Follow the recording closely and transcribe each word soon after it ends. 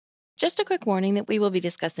Just a quick warning that we will be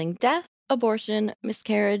discussing death, abortion,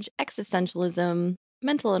 miscarriage, existentialism,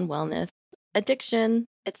 mental unwellness, addiction,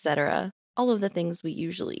 etc. All of the things we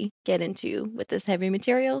usually get into with this heavy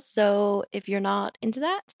material. So if you're not into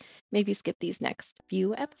that, maybe skip these next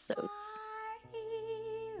few episodes.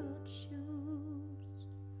 I will choose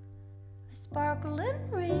a sparkling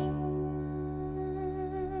ring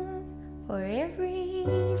for every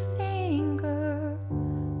finger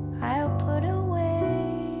I'll put away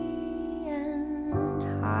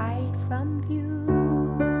and hide from view.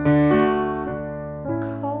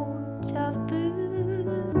 Coat of blue,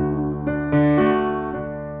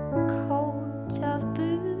 coat of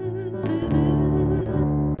blue.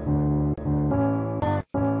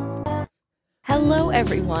 Hello,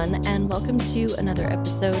 everyone, and welcome to another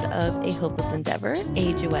episode of A Hopeless Endeavor,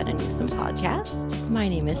 a Joanna Newsom podcast. My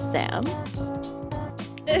name is Sam.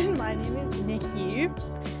 And my name is Nikki.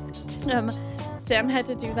 Sam had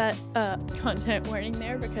to do that content warning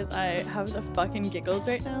there because I have the fucking giggles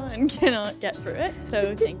right now and cannot get through it.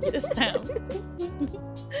 So thank you to Sam.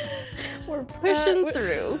 We're pushing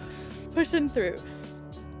through. Pushing through.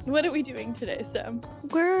 What are we doing today, Sam?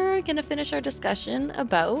 We're going to finish our discussion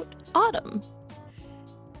about autumn.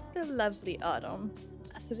 The lovely autumn.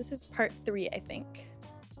 So this is part 3, I think.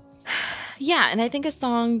 Yeah, and I think a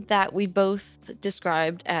song that we both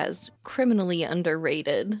described as criminally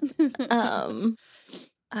underrated. One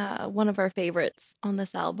of our favorites on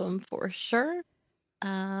this album for sure.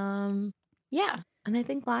 Yeah, and I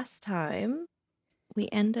think last time we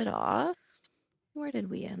ended off. Where did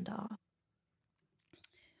we end off?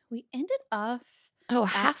 We ended off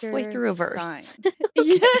halfway through a verse. Sign.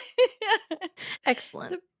 Yeah.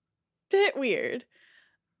 Excellent. It's a bit weird.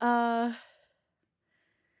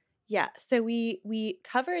 Yeah, so we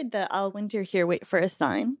covered the I'll winter here, wait for a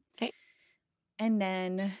sign. Okay. And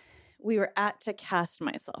then we were at to cast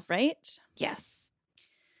myself, right? Yes.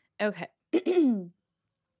 Okay.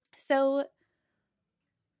 So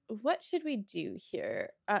what should we do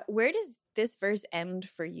here? Where does this verse end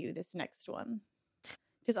for you, this next one?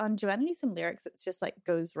 Because on Joanna Newsom lyrics, it's just like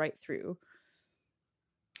goes right through.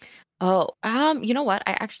 Oh, you know what?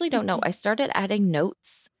 I actually don't know. I started adding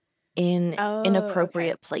notes in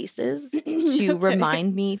inappropriate places to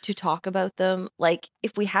remind me to talk about them. Like,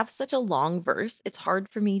 if we have such a long verse, it's hard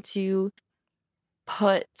for me to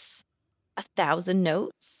put 1,000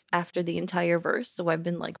 notes after the entire verse. So I've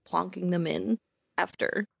been like plonking them in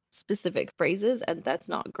after specific phrases, and that's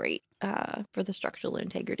not great for the structural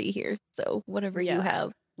integrity here. So whatever you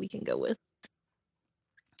have, we can go with.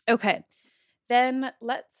 Okay. Then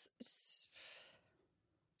let's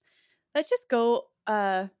just go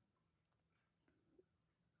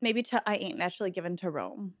maybe to I ain't naturally given to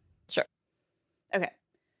roam. Sure. Okay.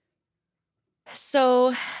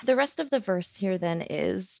 So the rest of the verse here then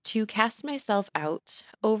is to cast myself out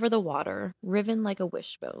over the water, riven like a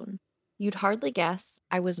wishbone. You'd hardly guess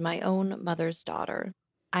I was my own mother's daughter.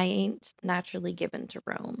 I ain't naturally given to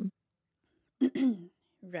roam.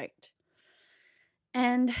 Right.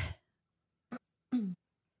 And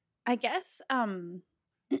I guess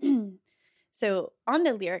so on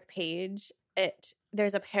the lyric page,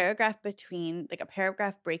 there's a paragraph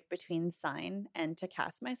break between sign and to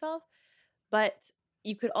cast myself, but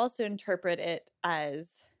you could also interpret it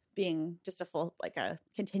as being just a full, like a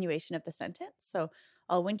continuation of the sentence. So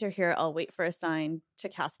I'll winter here, I'll wait for a sign to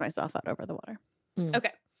cast myself out over the water.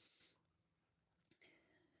 Okay.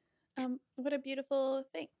 What a beautiful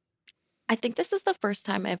thing. I think this is the first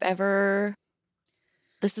time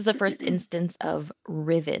this is the first instance of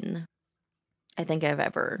riven I think I've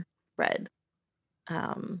ever read.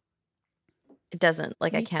 It doesn't,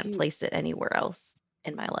 like, I can't place it anywhere else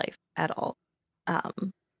in my life at all.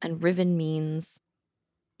 And riven means,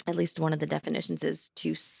 at least one of the definitions is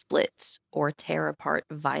to split or tear apart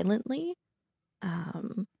violently.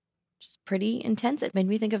 Just pretty intense. It made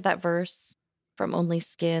me think of that verse from Only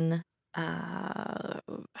Skin,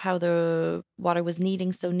 how the water was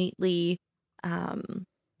kneading so neatly,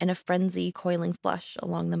 in a frenzy, coiling flush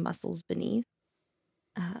along the muscles beneath.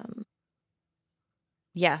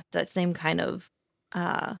 Yeah, that same kind of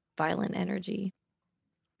violent energy.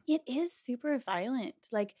 It is super violent.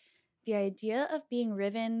 Like, the idea of being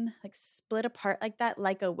riven, like split apart like that,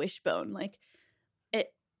 like a wishbone, like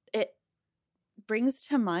it brings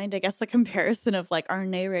to mind, I guess, the comparison of like our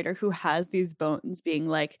narrator who has these bones being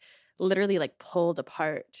like literally like pulled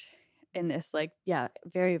apart in this like, yeah,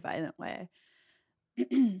 very violent way.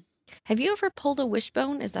 Have you ever pulled a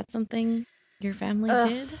wishbone? Is that something your family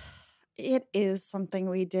did? It is something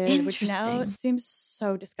we did, which now seems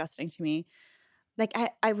so disgusting to me. like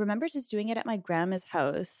I remember just doing it at my grandma's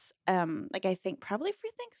house. Like I think probably for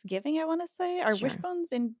Thanksgiving, I want to say. Are Sure.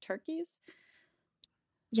 wishbones in turkeys?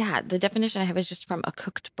 Yeah, the definition I have is just from a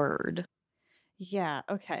cooked bird. Yeah,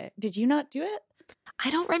 okay. Did you not do it?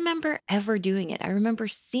 I don't remember ever doing it. I remember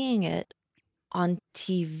seeing it on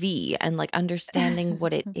TV and like understanding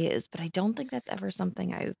what it is, but I don't think that's ever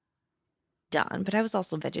something I've done. But I was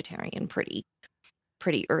also vegetarian pretty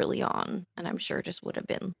early on, and I'm sure just would have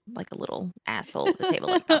been like a little asshole at the table,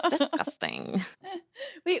 like that's disgusting.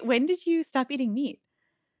 Wait, when did you stop eating meat?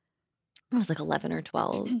 I was like 11 or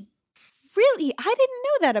 12. Really? I didn't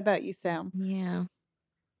know that about you, Sam. Yeah,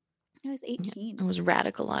 I was 18. I was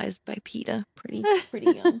radicalized by PETA pretty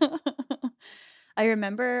young. I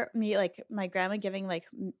remember me, like my grandma giving like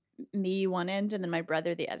me one end and then my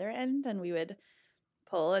brother the other end, and we would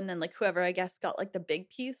pull, and then like whoever I guess got like the big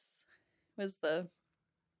piece was the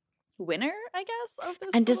winner, I guess, of this.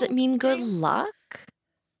 And does it little mean good game. luck?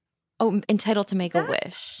 Oh, entitled to make a That-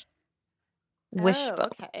 wish. Oh, Wishbone.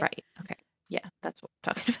 okay. Right. Okay. Yeah, that's what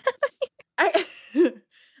we're talking about. I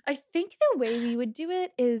I think the way we would do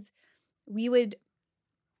it is we would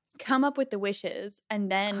come up with the wishes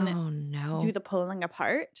and then Oh no. do the pulling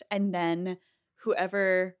apart, and then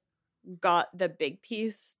whoever got the big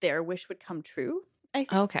piece, their wish would come true, I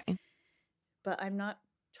think. Okay. But I'm not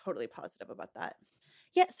totally positive about that.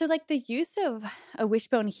 Yeah, so like the use of a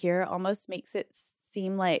wishbone here almost makes it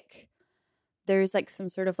seem like there's like some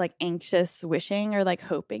sort of like anxious wishing or like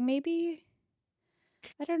hoping, maybe.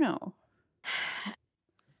 I don't know.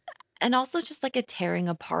 And also just like a tearing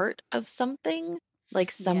apart of something. Like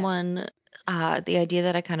Yeah. someone, the idea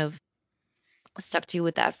that I kind of stuck to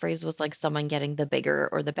with that phrase was like someone getting the bigger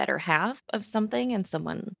or the better half of something and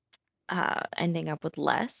someone ending up with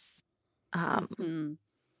less. Mhm.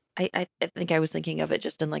 I think I was thinking of it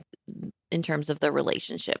just in like in terms of the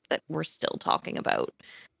relationship that we're still talking about.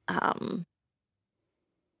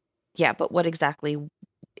 Yeah, but what exactly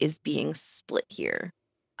is being split here?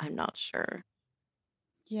 I'm not sure.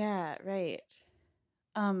 Yeah, right.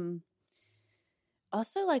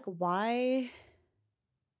 Also, like, why?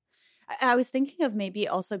 I was thinking of maybe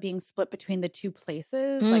also being split between the two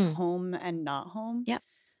places, like Mm. home and not home. Yep.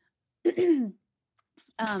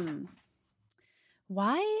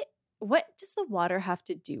 Why? What does the water have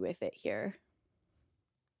to do with it here?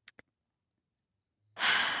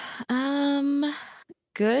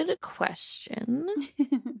 Good question.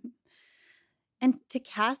 And to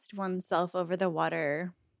cast oneself over the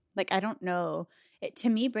water, like, I don't know. It to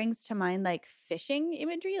me brings to mind like fishing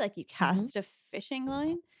imagery, like you cast a fishing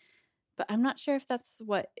line, but I'm not sure if that's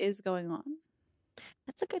what is going on.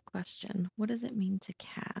 That's a good question. What does it mean to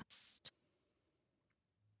cast?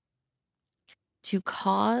 To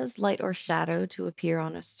cause light or shadow to appear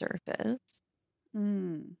on a surface.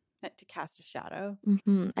 That to cast a shadow.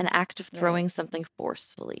 An act of Right. throwing something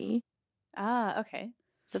forcefully. Ah, okay.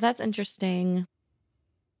 So that's interesting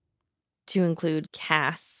to include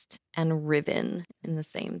cast and ribbon in the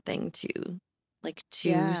same thing too. Like two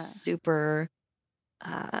Yeah. super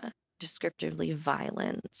descriptively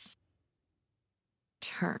violent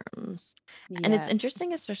terms. And it's Yeah.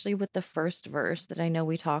 interesting, especially with the first verse that I know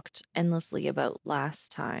we talked endlessly about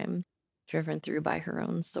last time, driven through by her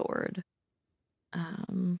own sword.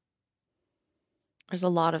 There's a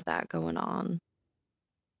lot of that going on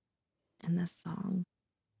in this song.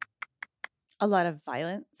 A lot of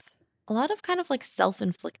violence. A lot of kind of like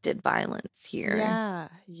self-inflicted violence here. Yeah,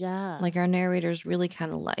 yeah. Like our narrator's really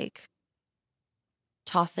kind of like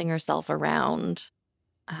tossing herself around.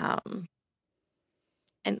 And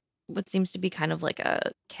what seems to be kind of like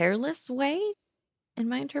a careless way in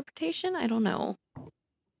my interpretation. I don't know.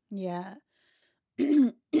 Yeah.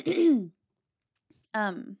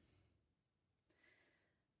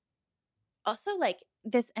 Also, like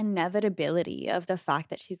this inevitability of the fact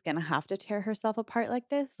that she's gonna have to tear herself apart like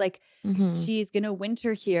this. Like she's gonna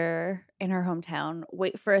winter here in her hometown,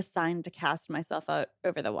 wait for a sign to cast myself out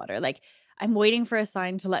over the water. Like I'm waiting for a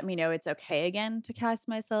sign to let me know it's okay again to cast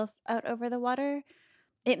myself out over the water.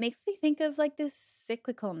 It makes me think of like this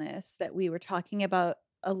cyclicalness that we were talking about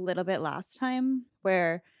a little bit last time,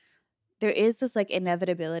 where there is this like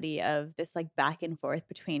inevitability of this like back and forth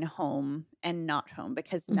between home and not home,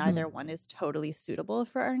 because neither one is totally suitable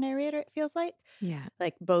for our narrator, it feels like. Yeah.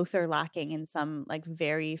 Like both are lacking in some like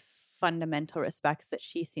very fundamental respects that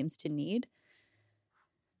she seems to need.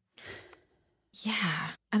 Yeah.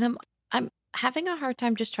 And I'm having a hard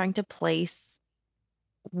time just trying to place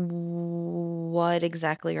what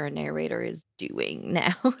exactly our narrator is doing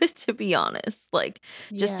now, to be honest. Like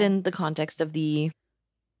just in the context of the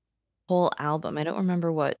whole album. I don't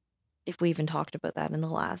remember if we even talked about that in the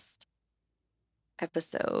last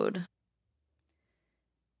episode?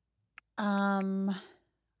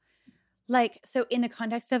 Like, so in the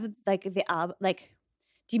context of like the album, like,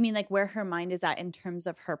 do you mean like where her mind is at in terms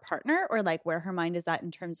of her partner, or like where her mind is at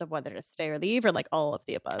in terms of whether to stay or leave, or like all of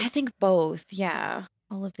the above? I think both. Yeah.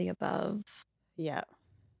 All of the above. Yeah.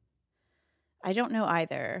 I don't know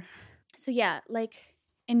either. So yeah, like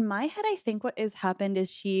in my head, I think what has happened is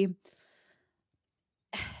she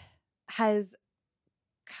has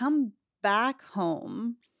come back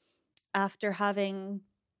home after having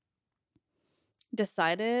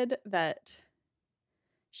decided that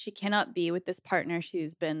she cannot be with this partner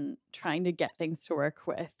she's been trying to get things to work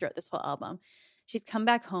with throughout this whole album. She's come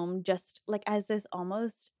back home just like as this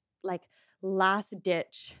almost like last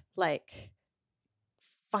ditch, like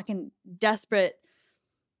fucking desperate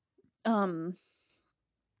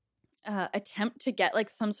attempt to get like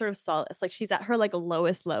some sort of solace. Like she's at her like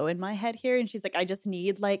lowest low in my head here, and she's like, I just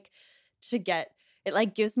need like to get it.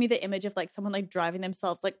 Like gives me the image of like someone like driving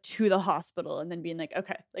themselves like to the hospital and then being like,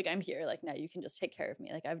 okay, like I'm here, like now you can just take care of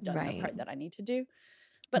me, like I've done the part that I need to do.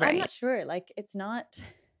 But I'm not sure, like it's not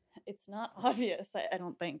obvious, I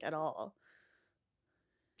don't think at all.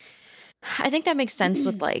 I think that makes sense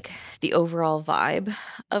with like the overall vibe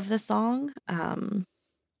of the song,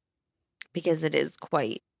 because it is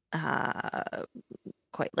quite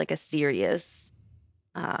like a serious,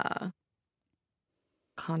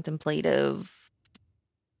 contemplative,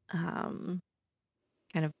 kind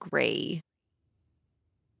of gray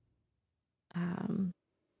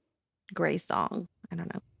song. I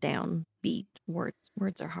don't know, downbeat.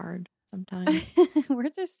 Words are hard sometimes.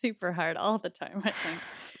 Words are super hard all the time, I think.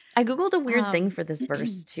 I googled a weird thing for this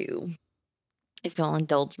verse too, if you'll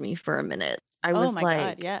indulge me for a minute. I was like,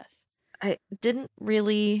 God, yes. I didn't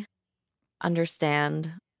really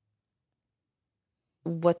understand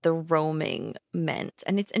what the roaming meant.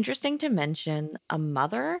 And it's interesting to mention a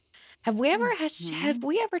mother. Have we ever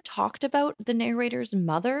talked about the narrator's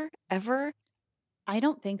mother ever? I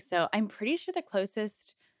don't think so. I'm pretty sure the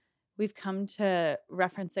closest we've come to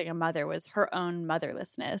referencing a mother was her own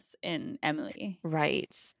motherlessness in Emily.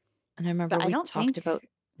 Right. And I remember we talked about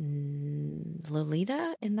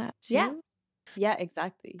Lolita in that too. Yeah,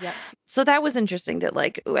 exactly. Yeah. So that was interesting that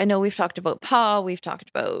like, I know we've talked about Pa, we've talked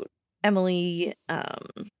about Emily,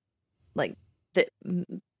 like that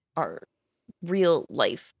are real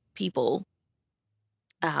life people.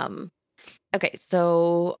 Okay,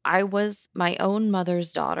 so I was my own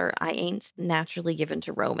mother's daughter. I ain't naturally given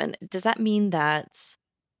to roam. And does that mean that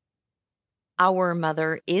our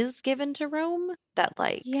mother is given to roam? That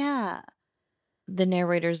like, yeah, the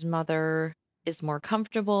narrator's mother is more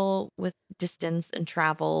comfortable with distance and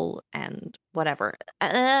travel and whatever.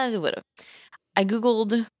 I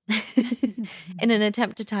Googled in an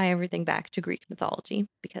attempt to tie everything back to Greek mythology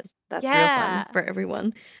because that's real fun for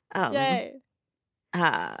everyone. Yay.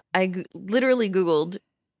 I literally Googled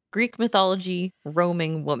Greek mythology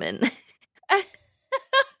roaming woman.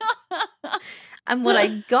 And what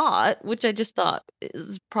I got, which I just thought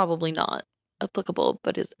is probably not applicable,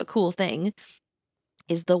 but is a cool thing,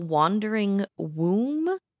 is the wandering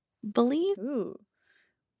womb belief. Ooh.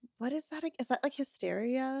 What is that? Is that like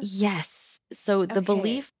hysteria? Yes. So the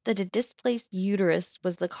belief that a displaced uterus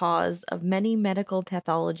was the cause of many medical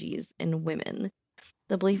pathologies in women.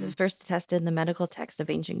 The belief was first attested in the medical texts of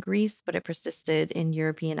ancient Greece, but it persisted in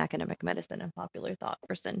European academic medicine and popular thought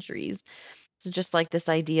for centuries. So just like this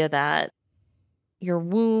idea that your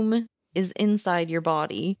womb is inside your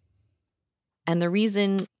body, and the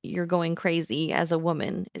reason you're going crazy as a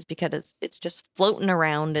woman is because it's just floating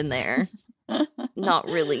around in there, not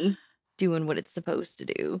really doing what it's supposed to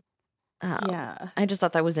do. I just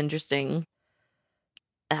thought that was interesting,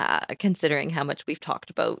 considering how much we've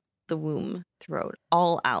talked about the womb throughout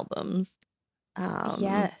all albums.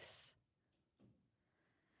 Yes.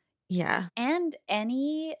 Yeah. And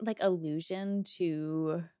any like allusion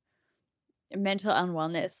to mental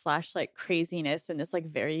unwellness / like craziness in this like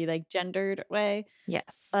very like gendered way,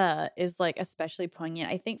 yes, is like especially poignant,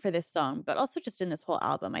 I think, for this song, but also just in this whole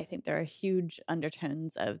album. I think there are huge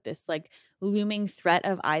undertones of this like looming threat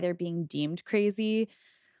of either being deemed crazy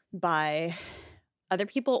by other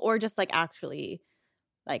people or just like actually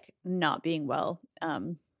like not being well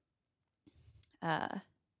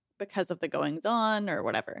because of the goings on or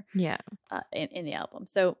whatever in the album.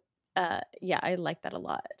 So I like that a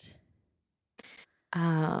lot.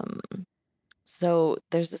 So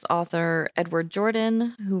there's this author, Edward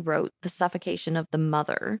Jordan, who wrote The Suffocation of the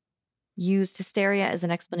Mother, used hysteria as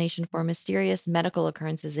an explanation for mysterious medical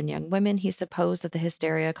occurrences in young women. He supposed that the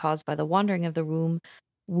hysteria caused by the wandering of the womb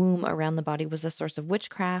womb around the body was a source of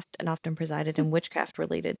witchcraft and often presided in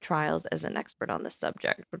witchcraft-related trials as an expert on the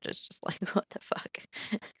subject, which is just like, what the fuck?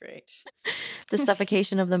 Great. The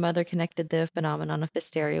suffocation of the mother connected the phenomenon of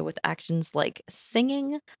hysteria with actions like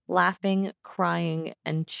singing, laughing, crying,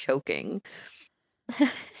 and choking.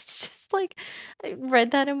 It's just like, I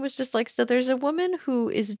read that and was just like, so there's a woman who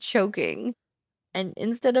is choking, and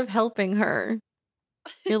instead of helping her,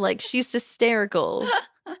 you're like, she's hysterical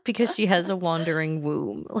because she has a wandering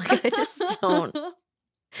womb. Like, I just don't.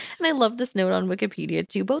 And I love this note on Wikipedia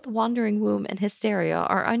too. Both wandering womb and hysteria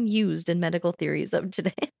are unused in medical theories of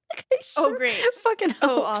today. Like, I sure great. fucking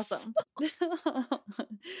Oh, hope so. awesome.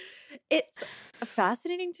 It's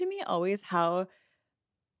fascinating to me always how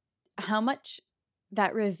much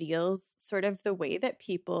that reveals sort of the way that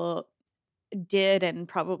people did, and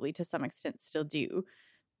probably to some extent still do,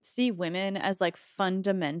 see women as like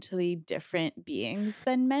fundamentally different beings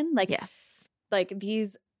than men. Like, Yes. like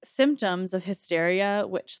these symptoms of hysteria,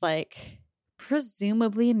 which like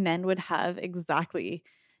presumably men would have exactly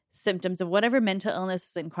symptoms of whatever mental illness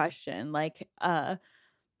is in question, like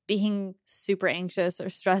being super anxious or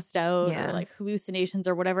stressed out Yeah. or like hallucinations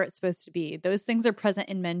or whatever it's supposed to be. Those things are present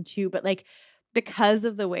in men too, but like because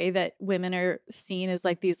of the way that women are seen as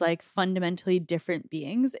like these like fundamentally different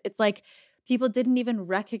beings, it's like people didn't even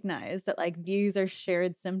recognize that like these are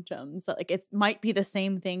shared symptoms, that like it might be the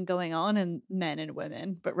same thing going on in men and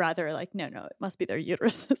women, but rather like no, it must be their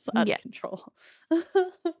uterus is out Yeah. of control.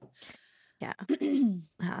 Yeah.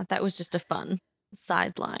 That was just a fun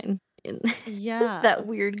sideline in Yeah. that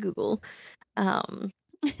weird Google.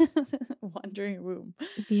 Wandering womb.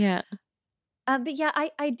 Yeah. But yeah,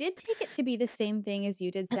 I did take it to be the same thing as you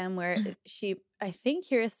did, Sam, where I think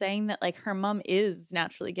here is saying that like her mom is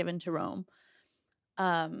naturally given to roam,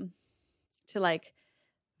 to like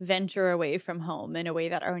venture away from home in a way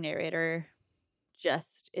that our narrator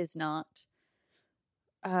just is not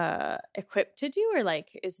equipped to do, or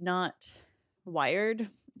like is not wired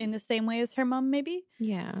in the same way as her mom, maybe.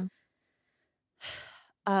 Yeah.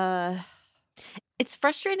 It's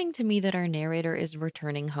frustrating to me that our narrator is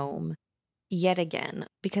returning home yet again,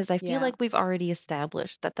 because I feel Yeah. like we've already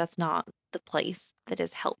established that that's not the place that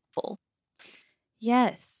is helpful.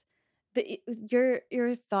 Yes. Your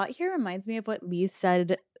thought here reminds me of what Lee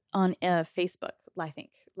said on Facebook, I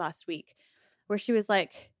think, last week, where she was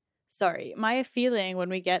like, sorry, my feeling when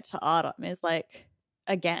we get to autumn is like,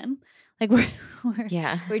 again, like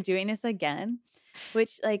we're doing this again,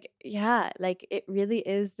 which like, yeah, like it really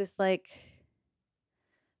is this like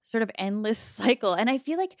sort of endless cycle. And I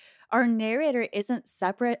feel like our narrator isn't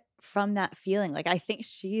separate from that feeling. Like I think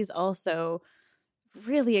she's also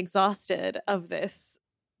really exhausted of this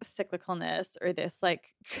cyclicalness, or this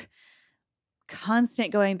like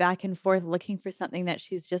constant going back and forth looking for something that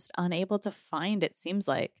she's just unable to find, it seems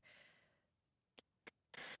like.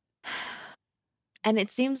 And it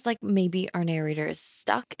seems like maybe our narrator is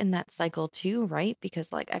stuck in that cycle too, right?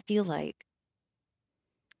 Because like I feel like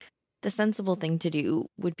the sensible thing to do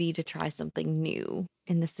would be to try something new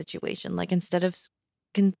in this situation. Like instead of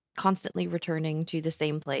constantly returning to the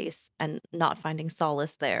same place and not finding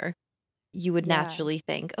solace there, you would naturally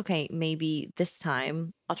think, okay, maybe this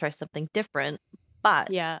time I'll try something different. But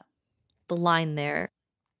yeah, the line there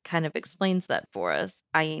kind of explains that for us.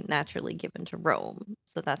 I ain't naturally given to roam,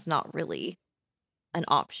 so that's not really an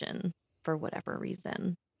option for whatever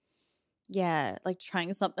reason. Yeah, like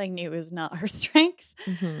trying something new is not her strength.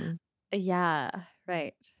 Mm-hmm. Yeah,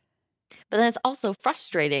 right. But then it's also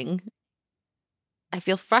frustrating. I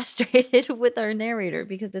feel frustrated with our narrator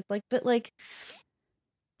because it's like, but like,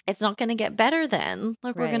 it's not going to get better then.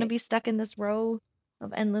 Like, we're going to be stuck in this row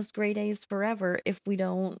of endless gray days forever if we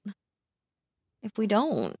don't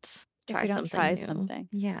try something.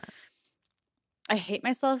 Yeah. I hate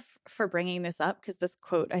myself for bringing this up because this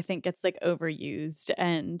quote I think gets like overused,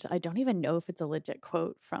 and I don't even know if it's a legit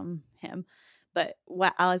quote from him. But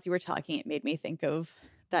as you were talking, it made me think of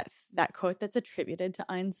that quote that's attributed to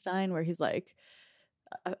Einstein, where he's like,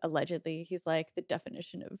 allegedly, he's like, the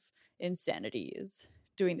definition of insanity is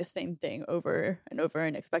doing the same thing over and over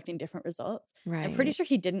and expecting different results. Right. I'm pretty sure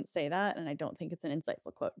he didn't say that, and I don't think it's an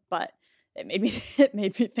insightful quote, but it made me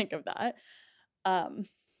think of that.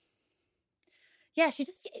 Yeah,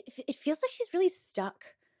 it feels like she's really stuck.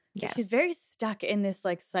 Yeah. She's very stuck in this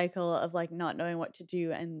like cycle of like not knowing what to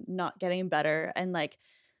do and not getting better, and like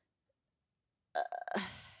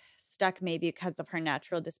stuck maybe because of her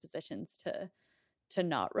natural dispositions to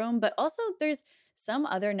not roam, but also there's some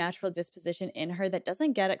other natural disposition in her that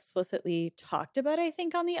doesn't get explicitly talked about, I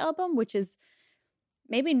think, on the album, which is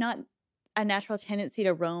maybe not a natural tendency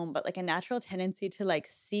to roam, but like a natural tendency to like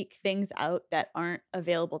seek things out that aren't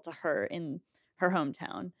available to her in her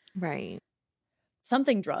hometown. Right.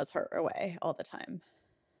 Something draws her away all the time.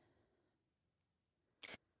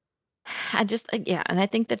 And I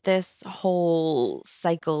think that this whole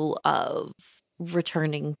cycle of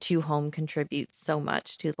returning to home contributes so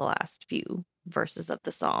much to the last few verses of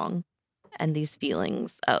the song and these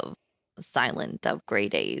feelings of silent, of gray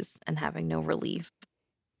days and having no relief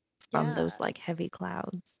from those like heavy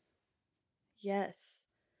clouds. Yes.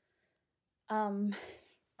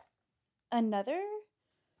 Another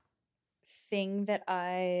thing that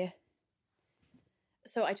I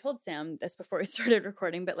told Sam this before we started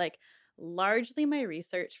recording, but like largely my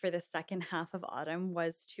research for the second half of Autumn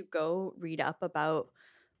was to go read up about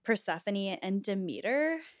Persephone and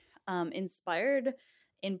Demeter, inspired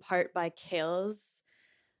in part by Kale's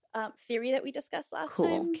theory that we discussed last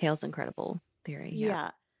time. Kale's incredible theory.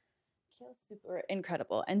 Yeah. Kale's super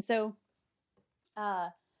incredible. And so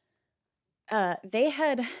they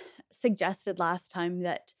had suggested last time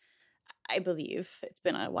that, I believe it's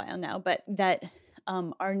been a while now, but that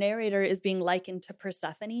our narrator is being likened to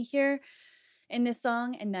Persephone here in this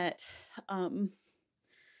song, and that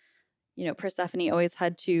Persephone always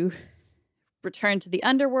had to return to the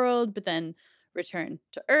underworld, but then return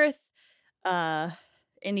to Earth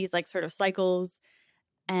in these like sort of cycles,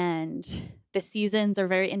 and the seasons are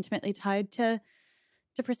very intimately tied to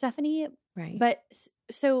Persephone. Right. But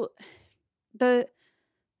so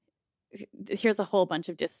here's a whole bunch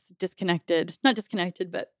of not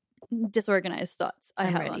disconnected, but disorganized thoughts I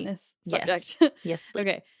have on this subject. Yes, please.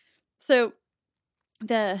 Okay. So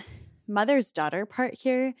the mother's daughter part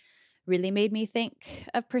here really made me think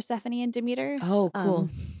of Persephone and Demeter. Oh, cool.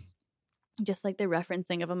 Just like the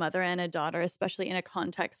referencing of a mother and a daughter, especially in a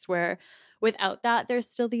context where without that, there's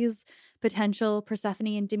still these potential Persephone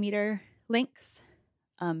and Demeter links.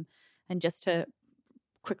 And just to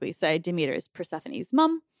quickly say, Demeter is Persephone's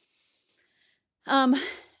mom.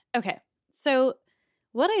 Okay. So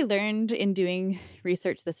what I learned in doing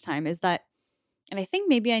research this time is that, and I think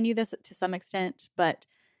maybe I knew this to some extent, but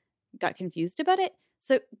got confused about it.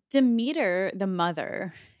 So Demeter, the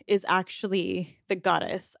mother, is actually the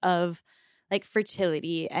goddess of like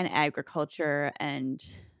fertility and agriculture and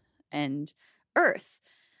earth.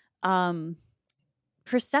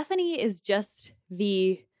 Persephone is just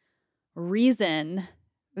the reason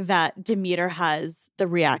that Demeter has the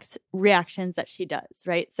reactions that she does,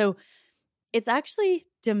 right? So it's actually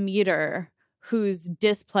Demeter whose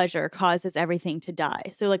displeasure causes everything to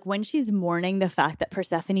die. So like when she's mourning the fact that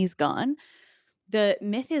Persephone's gone, the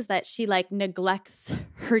myth is that she like neglects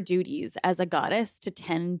her duties as a goddess to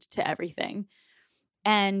tend to everything.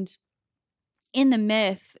 And in the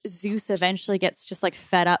myth, Zeus eventually gets just like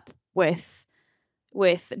fed up with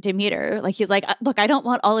Demeter. Like he's like, look, I don't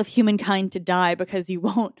want all of humankind to die because you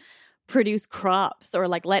won't produce crops or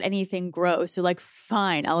like let anything grow. So like,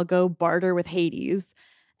 fine, I'll go barter with Hades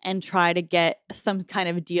and try to get some kind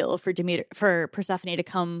of deal for Persephone to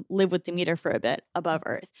come live with Demeter for a bit above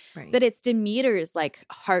Earth. Right. But it's Demeter's like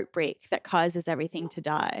heartbreak that causes everything to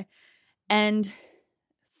die. And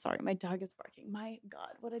sorry, my dog is barking. My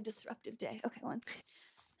God, what a disruptive day. Okay, one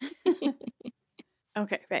second.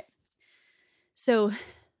 Okay, right. So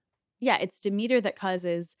yeah, it's Demeter that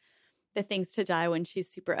causes the things to die when she's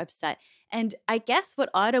super upset. And I guess what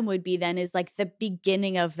Autumn would be then is like the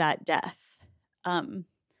beginning of that death.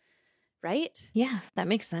 Right? Yeah, that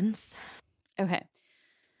makes sense. Okay.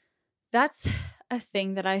 That's a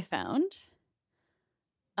thing that I found.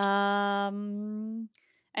 And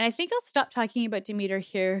I think I'll stop talking about Demeter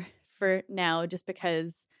here for now, just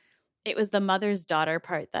because it was the mother's daughter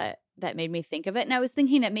part that made me think of it. And I was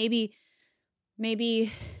thinking that maybe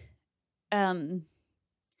the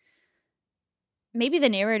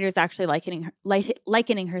narrator is actually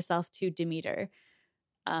likening herself to Demeter.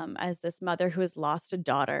 As this mother who has lost a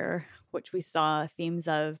daughter, which we saw themes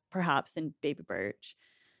of perhaps in Baby Birch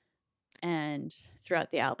and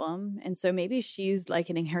throughout the album. And so maybe she's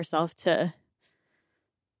likening herself to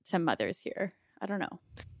mothers here. I don't know.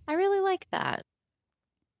 I really like that.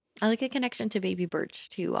 I like a connection to Baby Birch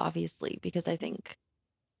too, obviously, because I think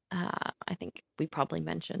we probably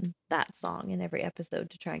mention that song in every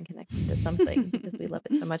episode to try and connect it to something because we love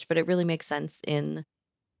it so much. But it really makes sense in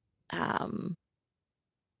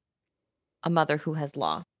a mother who has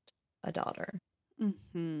lost a daughter.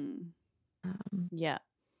 Mm-hmm. Yeah.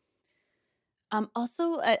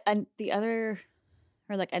 Also, the other,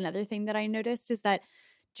 or like another thing that I noticed is that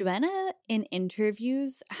Joanna in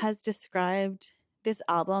interviews has described this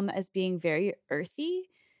album as being very earthy.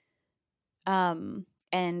 And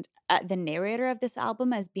and the narrator of this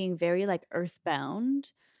album as being very like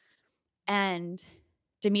earthbound, and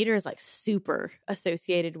Demeter is like super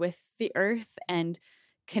associated with the earth and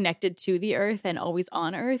connected to the earth and always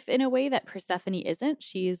on earth in a way that Persephone isn't.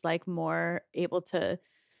 She's like more able to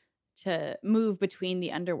move between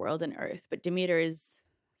the underworld and earth, but Demeter is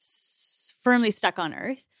firmly stuck on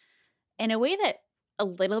earth in a way that a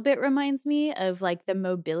little bit reminds me of like the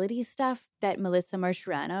mobility stuff that Melissa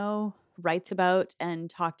Martirano writes about and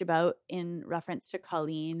talked about in reference to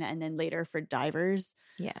Colleen, and then later for Divers.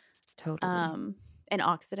 Yes, totally. And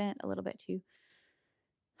Occident a little bit too.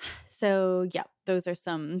 So yeah, those are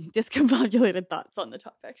some discombobulated thoughts on the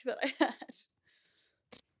topic that I had.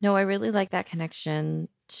 No, I really like that connection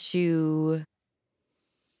to.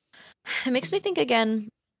 It makes me think again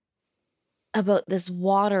about this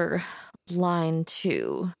water line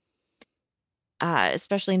too,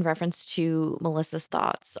 especially in reference to Melissa's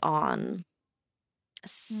thoughts on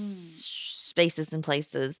spaces and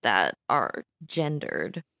places that are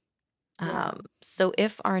gendered. Yeah. So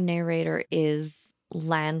if our narrator is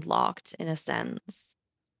landlocked in a sense,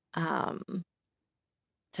 to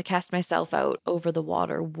cast myself out over the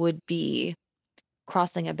water would be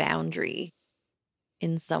crossing a boundary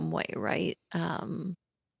in some way, right? Like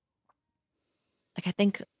I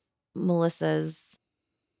think Melissa's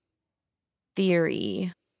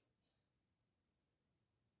theory,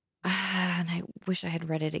 and I wish I had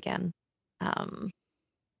read it again. I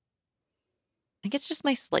think it's just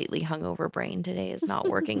my slightly hungover brain today is not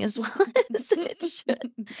working as well as it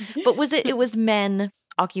should. But it was men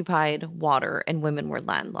occupied water and women were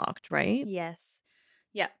landlocked, right? Yes.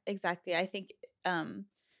 Yeah, exactly. I think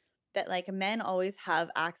that like men always have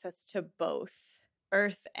access to both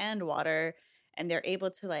earth and water, and they're able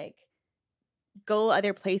to like go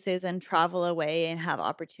other places and travel away and have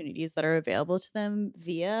opportunities that are available to them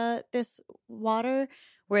via this water,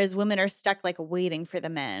 whereas women are stuck like waiting for the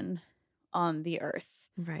men on the earth.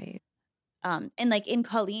 Right. And like in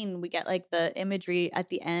Colleen, we get like the imagery at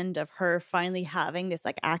the end of her finally having this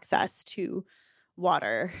like access to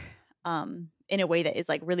water in a way that is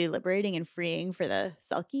like really liberating and freeing for the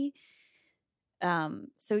Selkie.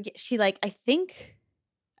 So she like I think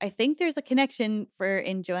there's a connection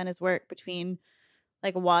in Joanna's work between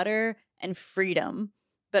like water and freedom,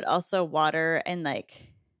 but also water and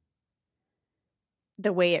like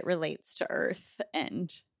the way it relates to earth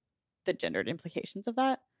and the gendered implications of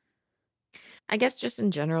that. I guess just in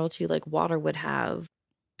general too, like water would have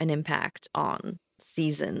an impact on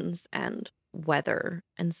seasons and weather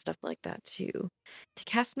and stuff like that too. To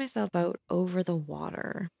cast myself out over the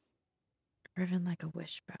water, driven like a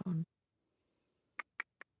wishbone.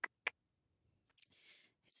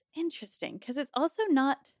 It's interesting because it's also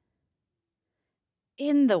not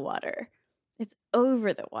in the water. It's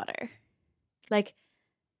over the water. Like,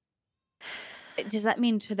 does that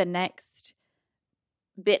mean to the next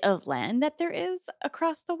bit of land that there is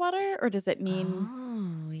across the water? Or does it mean...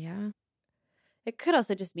 Oh, yeah. It could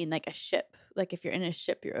also just mean like a ship. Like if you're in a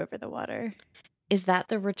ship, you're over the water. Is that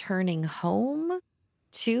the returning home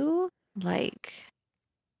too? Like...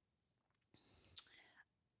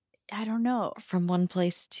 I don't know. From one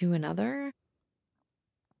place to another?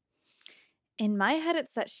 In my head,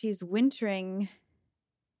 it's that she's wintering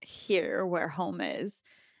here where home is,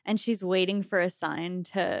 and she's waiting for a sign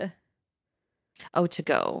to... Oh, to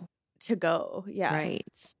go. To go, yeah.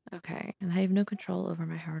 Right. Okay. And I have no control over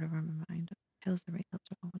my heart, over my mind. Feels the right notes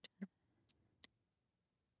are all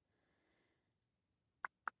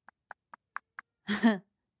together.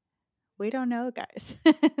 We don't know, guys.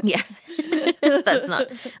 Yeah. That's not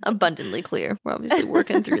abundantly clear. We're obviously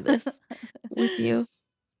working through this with you.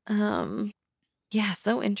 Yeah,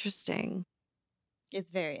 so interesting.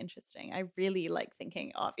 It's very interesting. I really like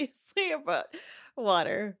thinking, obviously, about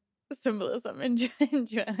water symbolism in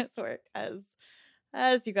Joanna's work, as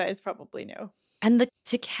you guys probably know. And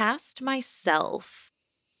to cast myself,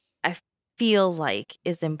 I feel like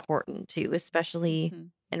is important too, especially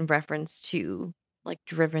in reference to like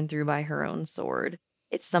driven through by her own sword.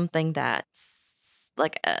 It's something that's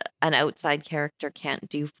like an outside character can't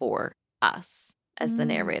do for us as the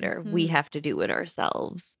narrator. We have to do it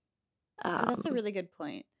ourselves. That's a really good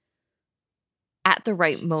point. At the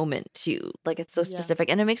right moment too. Like it's so specific.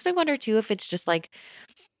 And it makes me wonder too if it's just like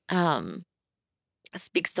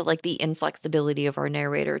speaks to like the inflexibility of our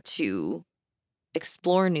narrator to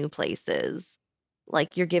explore new places.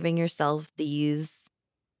 Like you're giving yourself these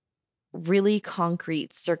really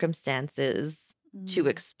concrete circumstances to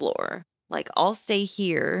explore. Like I'll stay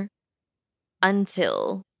here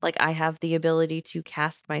until like I have the ability to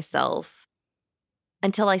cast myself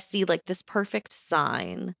until I see like this perfect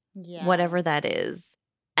sign, whatever that is.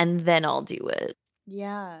 and then I'll do it.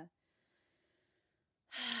 Yeah.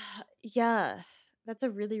 Yeah. That's a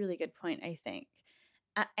really, really good point, I think.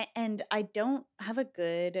 And I don't have a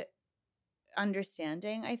good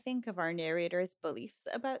understanding, I think, of our narrator's beliefs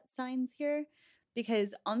about signs here.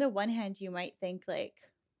 Because on the one hand, you might think like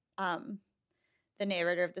the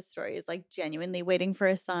narrator of the story is like genuinely waiting for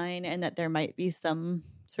a sign, and that there might be some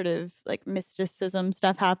sort of like mysticism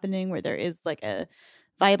stuff happening where there is like a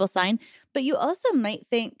viable sign. But you also might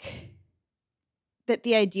think that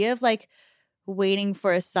the idea of like waiting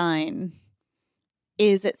for a sign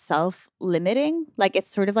is itself limiting. Like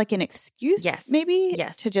it's sort of like an excuse, maybe,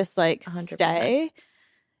 to just like 100%. Stay.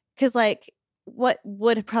 Because like what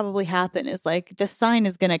would probably happen is like the sign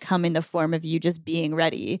is going to come in the form of you just being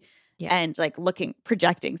ready and like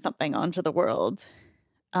projecting something onto the world.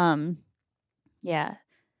 Yeah.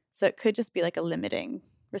 So it could just be like a limiting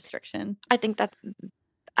restriction. I think that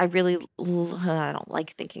I don't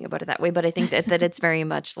like thinking about it that way, but I think that it's very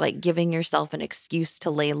much like giving yourself an excuse to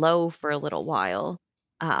lay low for a little while,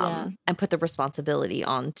 and put the responsibility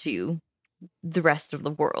onto the rest of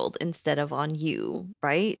the world instead of on you,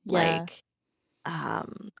 right? Yeah. Like,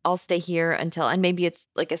 I'll stay here until, and maybe it's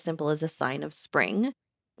like as simple as a sign of spring,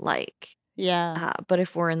 like, but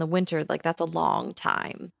if we're in the winter, like that's a long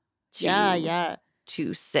time to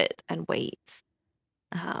sit and wait.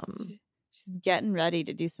 She's getting ready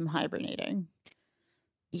to do some hibernating.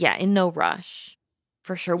 Yeah, in no rush,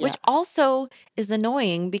 for sure. Which also is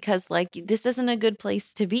annoying because, like, this isn't a good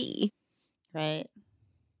place to be. Right.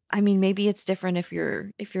 I mean, maybe it's different if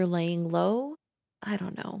you're laying low. I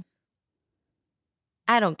don't know.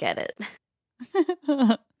 I don't get it.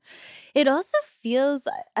 It also feels,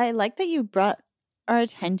 I like that you brought our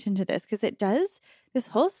attention to this, because it does, this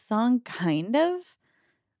whole song kind of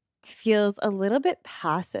feels a little bit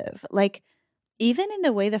passive. Like, even in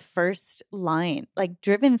the way the first line, like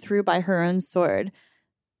driven through by her own sword,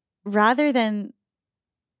 rather than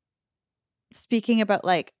speaking about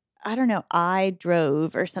like, I don't know, I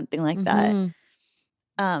drove or something like that.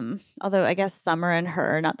 Although I guess Summer and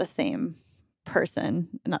her are not the same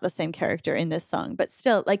person, not the same character in this song, but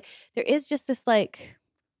still, like, there is just this like,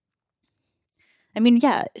 I mean,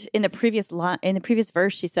 yeah, in the previous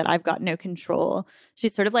verse, she said, "I've got no control."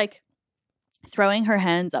 She's sort of like throwing her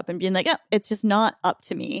hands up and being like, "Oh, it's just not up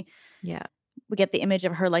to me." Yeah. We get the image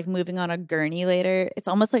of her like moving on a gurney later. It's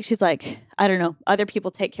almost like she's like, I don't know, other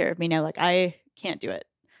people take care of me now. Like, I can't do it.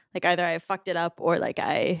 Like, either I fucked it up or like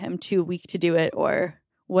I am too weak to do it or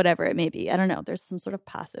whatever it may be. I don't know. There's some sort of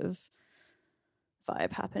passive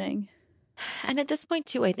vibe happening. And at this point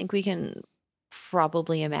too, I think we can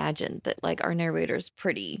probably imagine that like our narrator's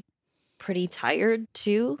pretty tired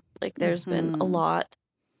too. Like there's been a lot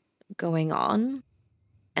going on.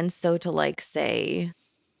 And so to like say,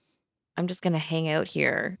 I'm just going to hang out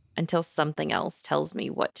here until something else tells me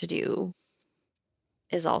what to do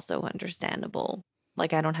is also understandable.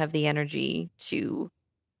 Like I don't have the energy to,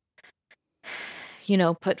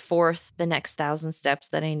 put forth the next 1,000 steps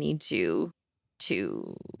that I need to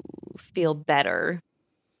feel better,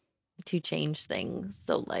 to change things.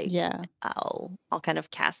 So like, I'll kind of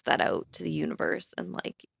cast that out to the universe and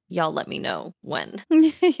like, y'all let me know when,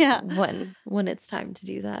 when it's time to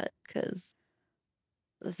do that. 'Cause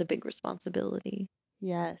that's a big responsibility.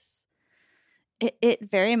 Yes. It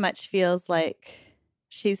very much feels like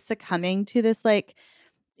she's succumbing to this like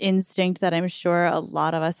instinct that I'm sure a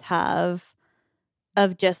lot of us have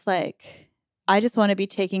of just like, I just want to be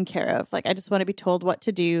taken care of. Like, I just want to be told what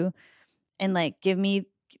to do and like give me,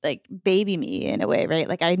 like, baby me in a way, right?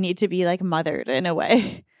 Like, I need to be like mothered in a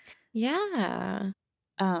way. Yeah.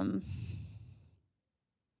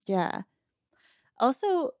 Yeah.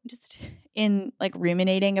 Also, just in like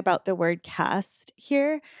ruminating about the word cast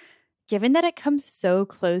here, given that it comes so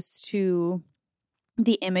close to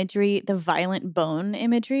the imagery, the violent bone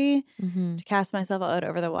imagery, to cast myself out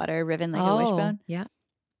over the water, riven like a wishbone. Yeah.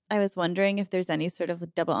 I was wondering if there's any sort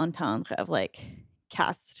of double entendre of like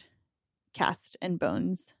cast and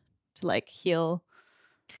bones to like heal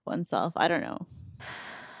oneself. I don't know.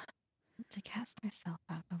 To cast myself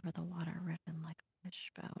out over the water, riven like a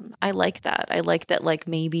wishbone. I like that. I like that, like,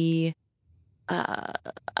 maybe,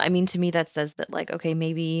 I mean, to me, that says that, like, okay,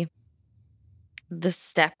 maybe the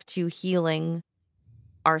step to healing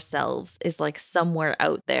ourselves is, like, somewhere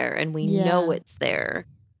out there, and we know it's there,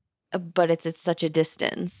 but it's at such a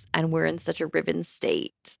distance, and we're in such a riven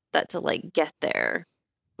state that to, like, get there,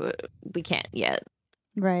 we can't yet.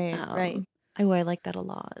 Right, right. Oh, I like that a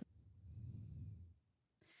lot.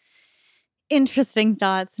 Interesting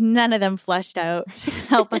thoughts. None of them fleshed out.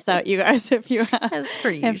 Help us out, you guys, if you have. As per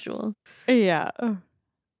usual. Yeah.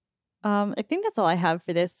 I think that's all I have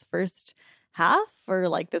for this first half, or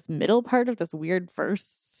like this middle part of this weird verse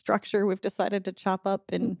structure we've decided to chop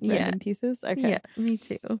up in random pieces. Okay. Yeah, me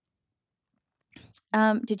too.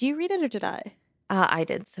 Did you read it or did I? I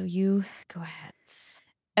did. So you go ahead.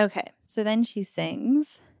 Okay. So then she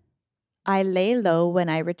sings, I lay low when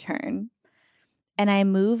I return, and I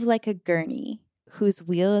move like a gurney whose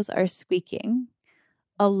wheels are squeaking,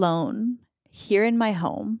 alone, here in my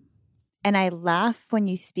home, and I laugh when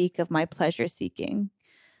you speak of my pleasure seeking,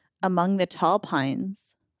 among the tall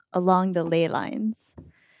pines, along the ley lines,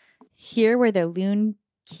 here where the loon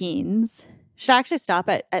keens. Should I actually stop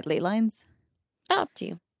at ley lines? Up to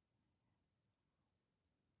you.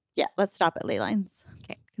 Yeah, let's stop at ley lines.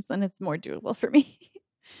 Okay. Because then it's more doable for me.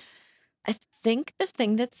 I think the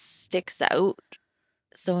thing that sticks out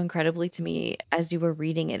so incredibly to me as you were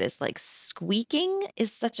reading it is like squeaking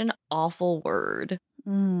is such an awful word.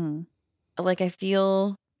 Like I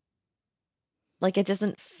feel like it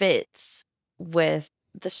doesn't fit with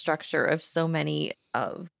the structure of so many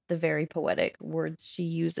of the very poetic words she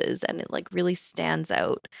uses, and it like really stands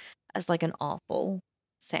out as like an awful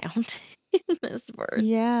sound in this verse.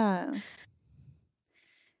 Yeah.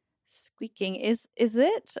 Squeaking is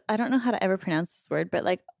it, I don't know how to ever pronounce this word, but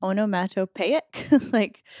like onomatopoeic.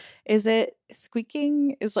 Like, is it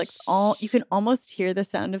squeaking is like all you can almost hear the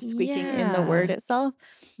sound of squeaking in the word itself.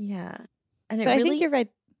 Yeah. And it but really, I think you're right.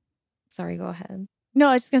 Sorry, go ahead. No,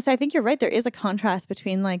 I was just gonna say I think you're right. There is a contrast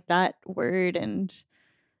between like that word and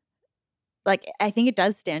like I think it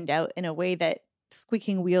does stand out in a way that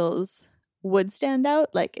squeaking wheels would stand out.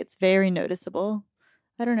 Like it's very noticeable.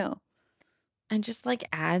 I don't know. And just like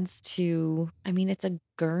adds to, I mean, it's a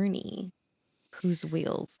gurney whose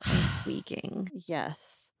wheels are squeaking.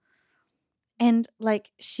 Yes. And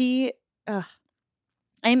like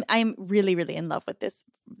I'm really, really in love with this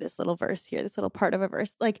little verse here, this little part of a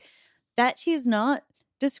verse. Like that she's not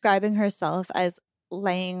describing herself as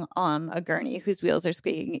laying on a gurney whose wheels are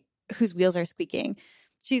squeaking.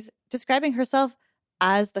 She's describing herself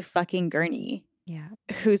as the fucking gurney. Yeah.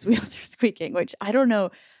 Whose wheels are squeaking, which I don't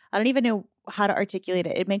know. I don't even know how to articulate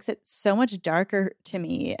it. It makes it so much darker to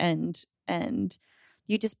me. And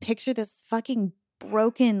you just picture this fucking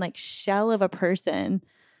broken like shell of a person.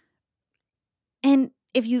 And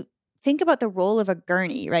if you think about the role of a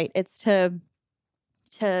gurney, right? It's to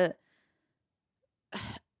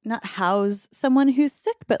not house someone who's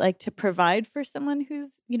sick, but like to provide for someone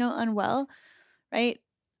who's, unwell, right?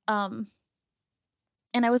 And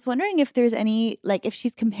I was wondering if there's any, like, if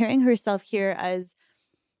she's comparing herself here as,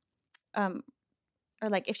 or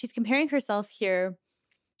like if she's comparing herself here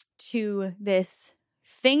to this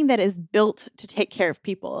thing that is built to take care of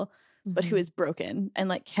people, but who is broken and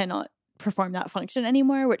like cannot perform that function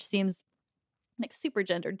anymore, which seems like super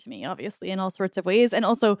gendered to me, obviously, in all sorts of ways. And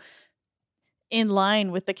also in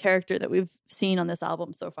line with the character that we've seen on this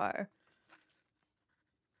album so far.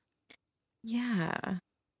 Yeah.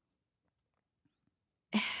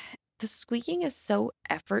 The squeaking is so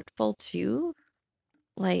effortful too.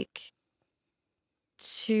 Like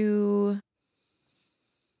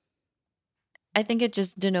I think it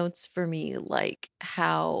just denotes for me like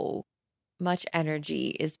how much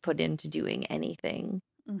energy is put into doing anything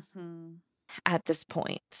at this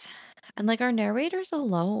point. And like our narrator's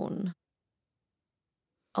alone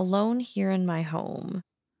here in my home.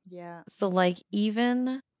 Yeah. So like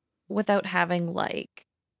even without having like,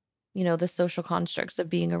 the social constructs of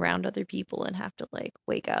being around other people and have to like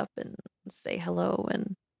wake up and say hello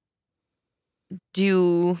and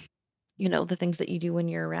do, the things that you do when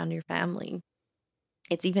you're around your family.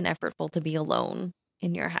 It's even effortful to be alone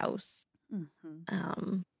in your house. It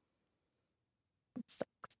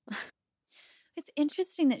sucks. It's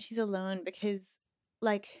interesting that she's alone because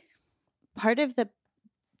like part of the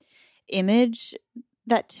image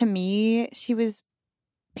that to me she was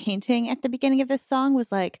painting at the beginning of this song was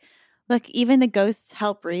like, look, even the ghosts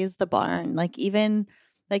help raise the barn. Like even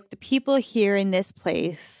like the people here in this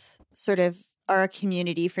place sort of are a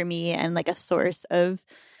community for me and like a source of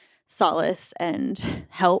solace and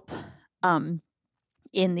help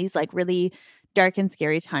in these like really dark and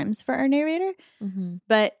scary times for our narrator.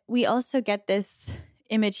 But we also get this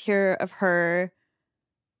image here of her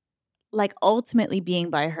like ultimately being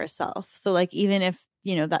by herself. So like even if,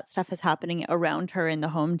 that stuff is happening around her in the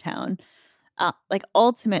hometown, like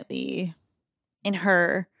ultimately in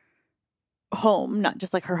her home, not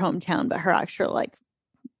just like her hometown, but her actual like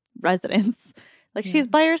residence, like she's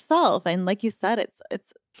by herself. And like you said,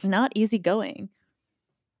 it's not easy going.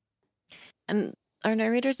 And our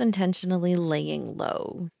narrator's intentionally laying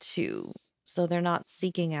low too. So they're not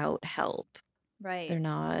seeking out help. Right. They're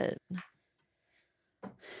not.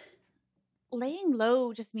 laying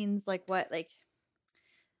low just means like what? Like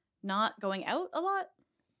not going out a lot?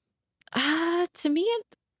 To me, it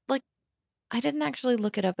like I didn't actually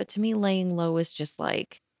look it up, but to me, laying low is just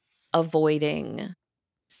like avoiding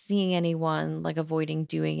seeing anyone, like avoiding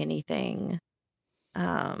doing anything.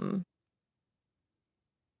 Um,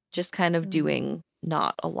 just kind of doing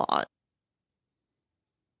not a lot.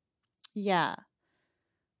 Yeah.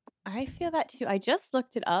 I feel that too. I just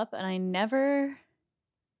looked it up and I never.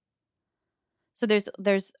 So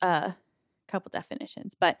there's a couple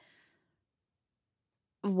definitions, but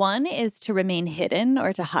one is to remain hidden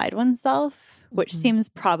or to hide oneself, which seems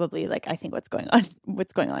probably like I think what's going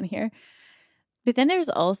on here. But then there's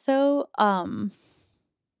also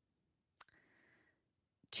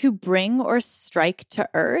to bring or strike to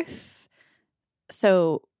earth.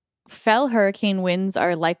 So fell hurricane winds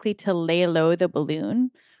are likely to lay low the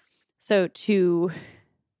balloon. So to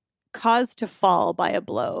cause to fall by a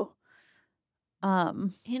blow.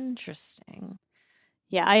 Interesting.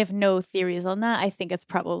 Yeah, I have no theories on that. I think it's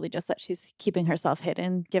probably just that she's keeping herself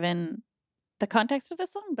hidden given the context of the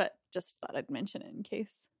song, but just thought I'd mention it in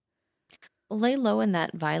case. Lay low in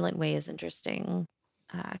that violent way is interesting,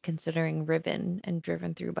 considering Riven and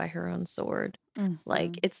driven through by her own sword.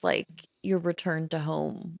 Like, it's like your return to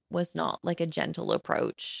home was not like a gentle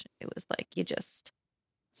approach. It was like you just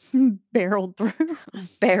barreled through.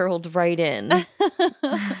 Barreled right in.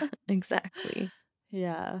 Exactly.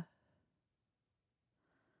 Yeah.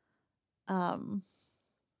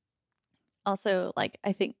 Also, like,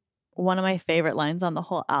 I think one of my favorite lines on the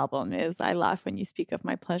whole album is I laugh when you speak of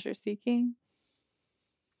my pleasure seeking.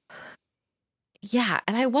 Yeah,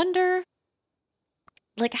 and I wonder,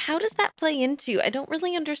 like, how does that play into? I don't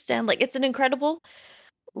really understand. Like, it's an incredible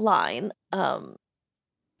line. And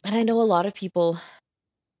I know a lot of people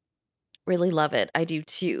really love it. I do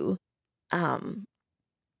too.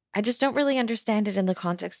 I just don't really understand it in the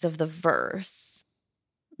context of the verse.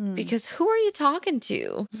 Because who are you talking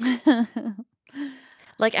to?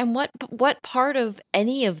 Like, and what part of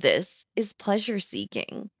any of this is pleasure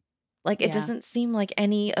seeking? Like, it doesn't seem like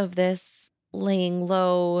any of this laying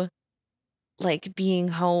low, like being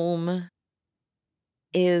home,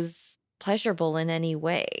 is pleasurable in any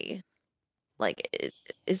way. Like,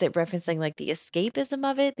 is it referencing like the escapism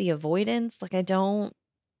of it, the avoidance? Like, I don't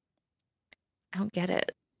get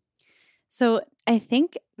it. So I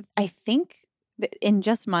think in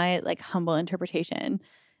just my like humble interpretation,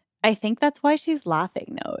 I think that's why she's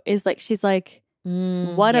laughing though, is like she's like,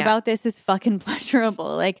 what about this is fucking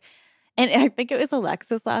pleasurable? Like, and I think it was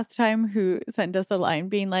Alexis last time who sent us a line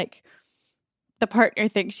being like, the partner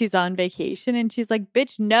thinks she's on vacation and she's like,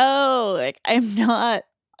 bitch, no, like I'm not,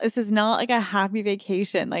 this is not like a happy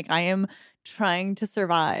vacation. Like I am trying to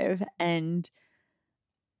survive and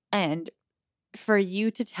for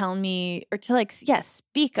you to tell me or to like,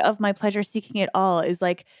 speak of my pleasure seeking at all is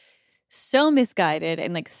like so misguided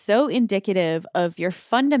and like so indicative of your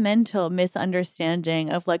fundamental misunderstanding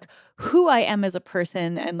of like who I am as a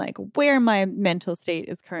person and like where my mental state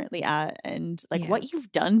is currently at and like what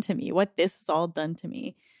you've done to me, what this has all done to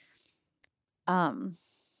me. And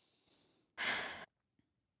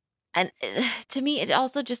to me, it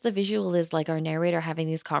also just the visual is like our narrator having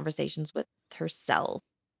these conversations with herself.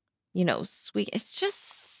 You know, it's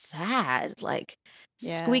just sad, like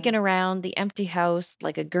squeaking around the empty house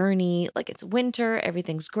like a gurney, like it's winter,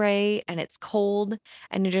 everything's gray and it's cold,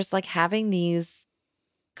 and you're just like having these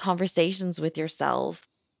conversations with yourself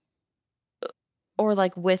or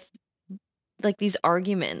like with like these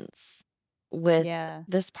arguments with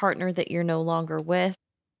this partner that you're no longer with.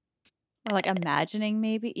 Or like imagining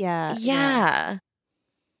maybe. Yeah.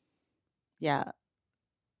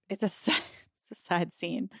 It's a sad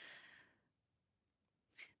scene.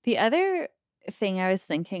 The other thing I was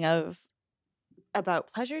thinking of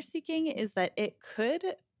about pleasure seeking is that it could.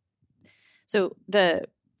 So the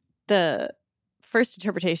first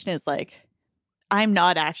interpretation is like, I'm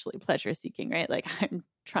not actually pleasure seeking, right? Like I'm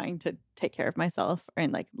trying to take care of myself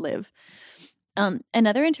and like live.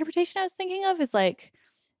 Another interpretation I was thinking of is like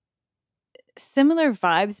similar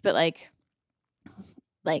vibes, but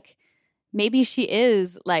like maybe she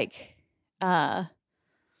is like, I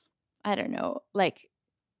don't know, like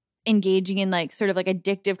engaging in like sort of like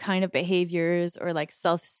addictive kind of behaviors or like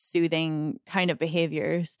self-soothing kind of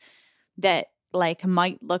behaviors that like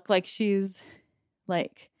might look like she's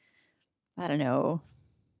like, I don't know,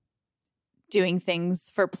 doing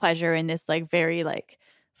things for pleasure in this like very like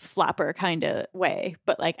flapper kind of way,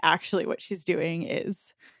 but like actually what she's doing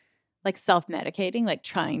is like self-medicating, like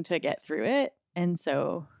trying to get through it. And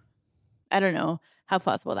so I don't know how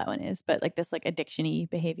plausible that one is, but like this like addiction-y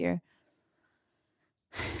behavior.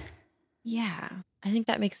 Yeah. I think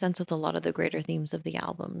that makes sense with a lot of the greater themes of the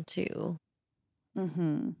album too.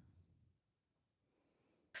 Mm-hmm.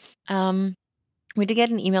 We did get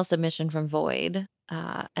an email submission from Void,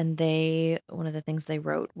 and one of the things they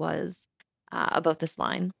wrote was about this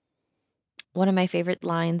line. One of my favorite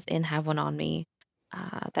lines in Have One on Me,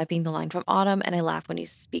 that being the line from Autumn, and I laugh when you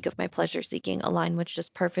speak of my pleasure seeking, a line which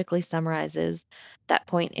just perfectly summarizes that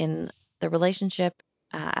point in the relationship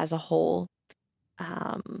as a whole.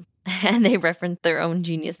 And they reference their own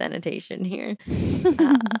genius annotation here.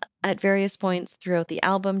 At various points throughout the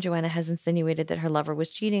album, Joanna has insinuated that her lover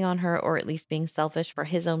was cheating on her or at least being selfish for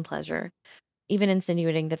his own pleasure, even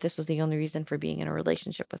insinuating that this was the only reason for being in a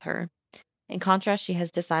relationship with her. In contrast, she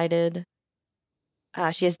has dedicated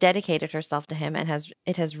herself to him and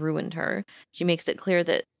it has ruined her. She makes it clear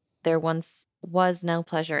that there once was no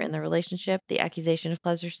pleasure in the relationship. The accusation of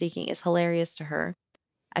pleasure seeking is hilarious to her,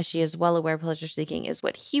 as she is well aware pleasure seeking is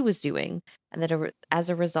what he was doing, and that as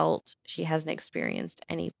a result, she hasn't experienced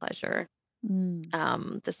any pleasure.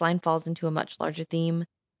 This line falls into a much larger theme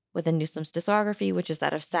within Newsom's discography, which is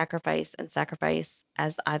that of sacrifice, and sacrifice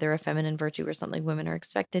as either a feminine virtue or something women are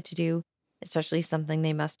expected to do, especially something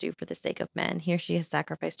they must do for the sake of men. Here she has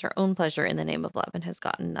sacrificed her own pleasure in the name of love and has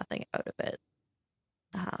gotten nothing out of it.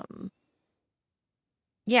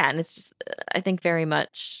 Yeah, and it's just, I think very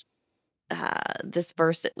much this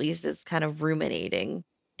verse at least is kind of ruminating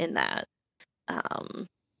in that. And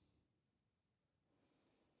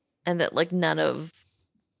that like none of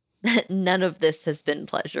this has been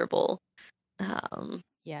pleasurable.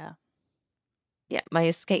 Yeah. My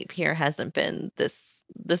escape here hasn't been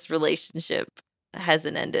this relationship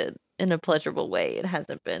hasn't ended in a pleasurable way. It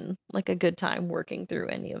hasn't been like a good time working through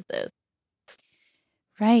any of this.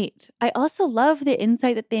 Right. I also love the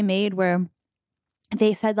insight that they made where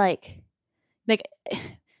they said like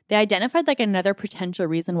they identified like another potential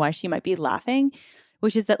reason why she might be laughing,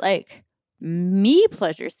 which is that like me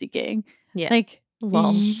pleasure seeking. Yeah. Like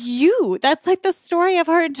you. That's like the story of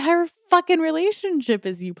our entire fucking relationship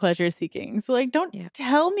is you pleasure seeking. So like don't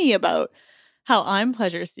tell me about how I'm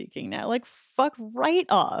pleasure seeking now. Like fuck right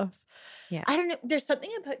off. Yeah. I don't know. There's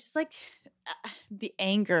something about just like the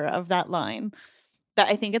anger of that line that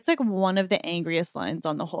I think it's like one of the angriest lines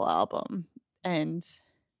on the whole album. And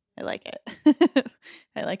I like it.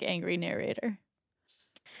 I like angry narrator.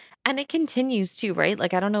 And it continues too, right?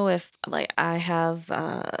 Like, I don't know if like I have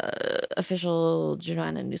official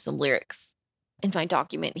Joanna Newsom lyrics in my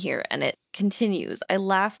document here, and it continues. I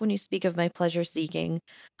laugh when you speak of my pleasure seeking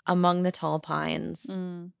among the tall pines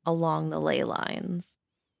along the ley lines,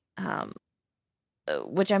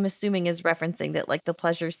 which I'm assuming is referencing that like the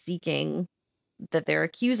pleasure seeking that they're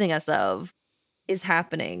accusing us of is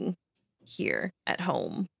happening here at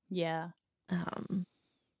home. Yeah. I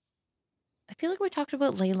feel like we talked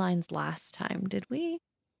about ley lines last time, did we?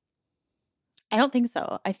 I don't think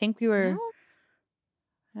so. I think we were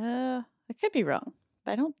I could be wrong,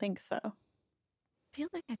 but I don't think so. I feel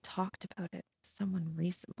like I talked about it with someone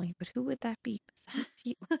recently, but who would that be besides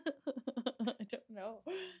you? I don't know.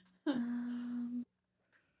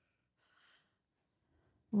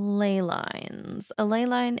 Ley lines. A ley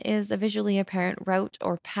line is a visually apparent route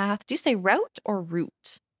or path. Do you say route or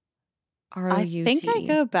route? R-O-U-T. I think I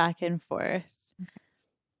go back and forth.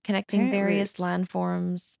 Connecting Apparent various route.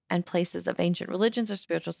 landforms and places of ancient religions or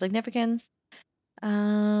spiritual significance.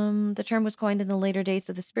 The term was coined in the later dates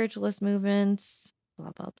of the spiritualist movement.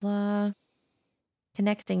 Blah, blah, blah.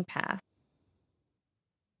 Connecting path.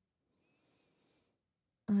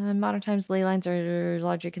 In modern times, ley lines are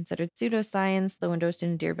largely considered pseudoscience, though endorsed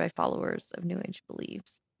and endeared by followers of New Age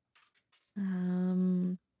beliefs.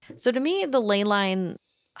 So to me, the ley line,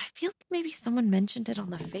 I feel like maybe someone mentioned it on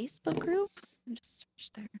the Facebook group. Let me just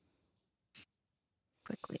search there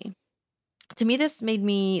quickly. To me,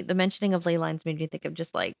 the mentioning of ley lines made me think of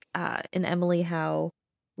just like in Emily, how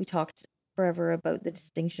we talked forever about the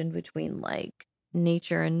distinction between like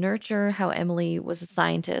nature and nurture, how Emily was a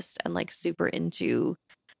scientist and like super into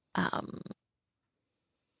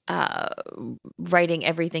writing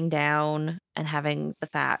everything down and having the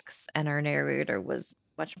facts, and our narrator was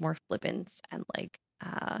much more flippant and like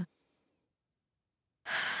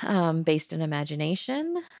based in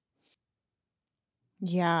imagination.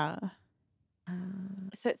 Yeah.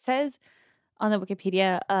 So it says on the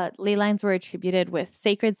Wikipedia, ley lines were attributed with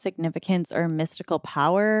sacred significance or mystical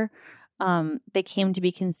power. They came to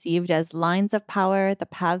be conceived as lines of power, the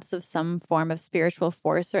paths of some form of spiritual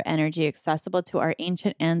force or energy accessible to our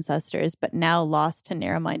ancient ancestors, but now lost to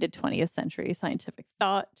narrow-minded 20th century scientific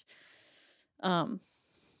thought.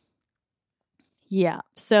 Yeah.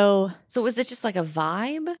 So was it just like a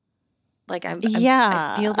vibe? Like I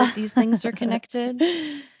Yeah. feel that these things are connected.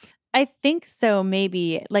 I think so,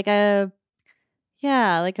 maybe. Like a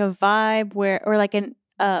vibe where, or like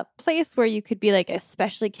a place where you could be like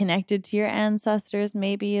especially connected to your ancestors,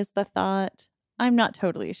 maybe is the thought. I'm not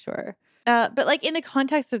totally sure. But like in the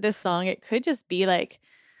context of this song, it could just be like,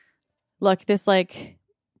 look, this like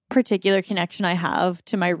particular connection I have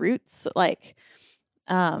to my roots, like,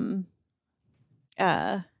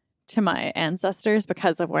 to my ancestors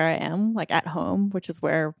because of where I am, like at home, which is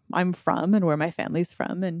where I'm from and where my family's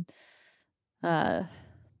from. And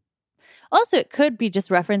also it could be just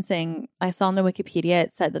referencing, I saw on the Wikipedia,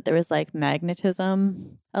 it said that there was like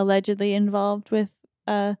magnetism allegedly involved with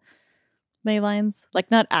ley lines. Like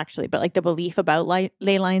not actually, but like the belief about ley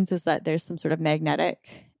lines is that there's some sort of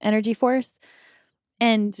magnetic energy force.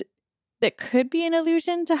 And that could be an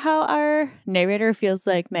allusion to how our narrator feels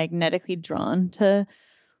like magnetically drawn to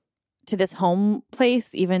this home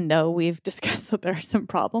place, even though we've discussed that there are some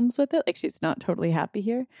problems with it. Like she's not totally happy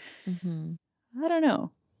here. Mm-hmm. I don't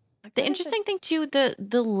know. The interesting thing too, the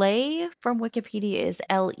lay from Wikipedia is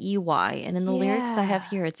Ley, and in the lyrics I have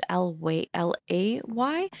here it's Lay.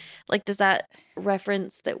 Like, does that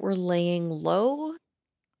reference that we're laying low?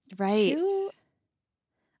 Right. Too?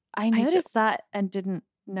 I noticed that and didn't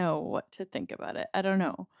know what to think about it. I don't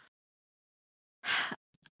know.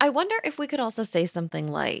 I wonder if we could also say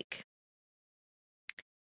something like,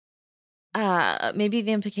 maybe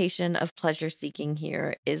the implication of pleasure seeking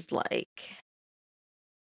here is like,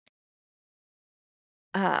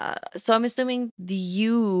 so I'm assuming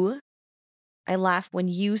I laugh when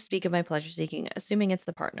you speak of my pleasure seeking, assuming it's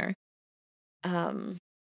the partner. What am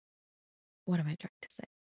I trying to say?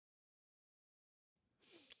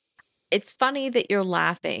 It's funny that you're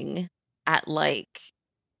laughing at like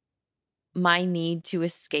my need to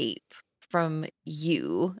escape from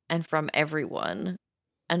you and from everyone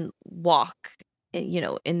and walk,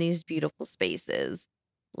 in these beautiful spaces.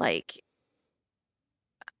 Like,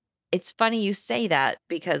 it's funny you say that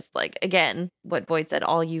because, like, again, what Boyd said,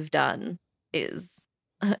 all you've done is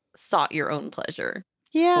sought your own pleasure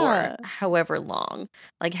for however long.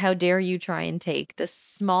 Like, how dare you try and take this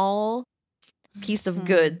small piece of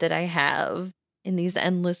good that I have in these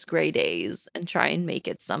endless gray days and try and make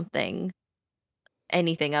it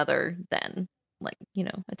anything other than, like,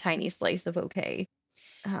 a tiny slice of okay.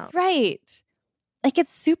 Right. Like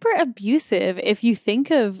it's super abusive if you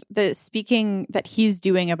think of the speaking that he's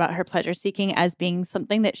doing about her pleasure seeking as being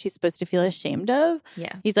something that she's supposed to feel ashamed of.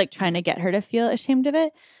 Yeah. He's like trying to get her to feel ashamed of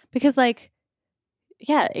it because like,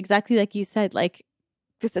 yeah, exactly like you said, like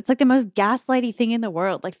it's like the most gaslighty thing in the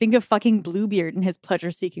world. Like think of fucking Bluebeard and his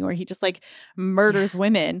pleasure seeking where he just like murders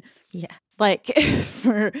women. Yeah. Like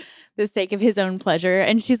for the sake of his own pleasure.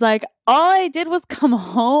 And she's like, all I did was come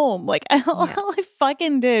home. Like all I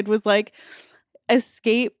fucking did was like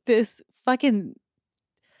escape this fucking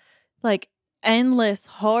like endless,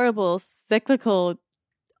 horrible, cyclical,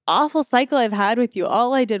 awful cycle I've had with you.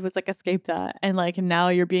 All I did was like escape that. And like now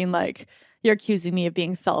you're being like, you're accusing me of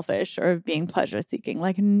being selfish or of being pleasure seeking.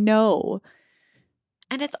 Like, no.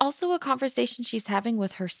 And it's also a conversation she's having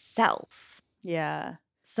with herself. Yeah.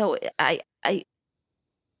 So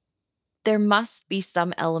there must be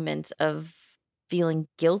some element of feeling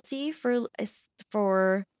guilty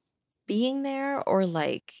for being there, or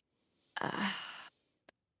like, I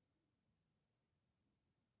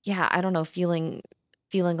don't know, feeling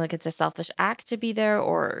like it's a selfish act to be there,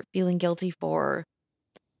 or feeling guilty for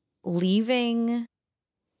leaving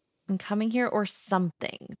and coming here, or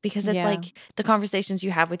something, because it's like the conversations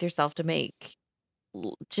you have with yourself to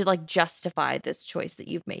like justify this choice that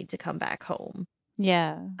you've made to come back home.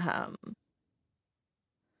 Yeah. I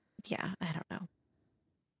don't know.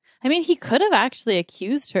 I mean, he could have actually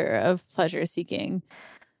accused her of pleasure seeking.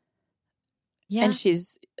 Yeah. And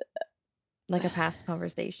she's like a past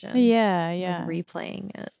conversation. Yeah. Like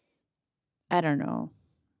replaying it. I don't know.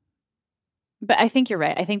 But I think you're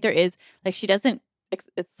right. I think there is, like, she does a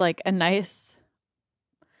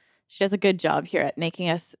good job here at making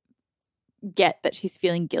us get that she's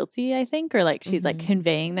feeling guilty, I think, or like she's like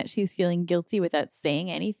conveying that she's feeling guilty without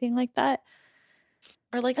saying anything like that.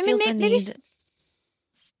 Or like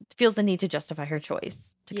feels the need to justify her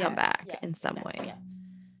choice to come back in some way.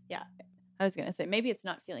 Yeah. I was going to say, maybe it's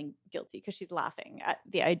not feeling guilty because she's laughing at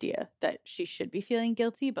the idea that she should be feeling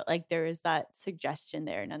guilty, but like there is that suggestion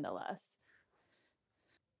there nonetheless.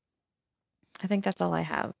 I think that's all I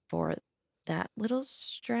have for that little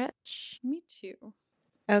stretch. Me too.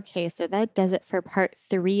 Okay, so that does it for part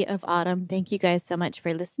 3 of Autumn. Thank you guys so much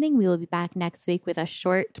for listening. We will be back next week with a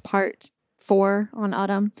short part 4 on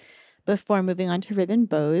Autumn before moving on to Ribbon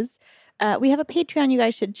Bows. We have a Patreon you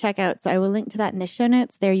guys should check out, so I will link to that in the show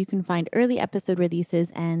notes. There you can find early episode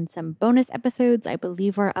releases and some bonus episodes. I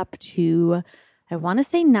believe we're up to, I want to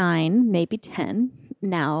say 9, maybe 10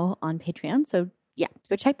 now on Patreon. So yeah,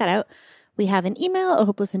 go check that out. We have an email,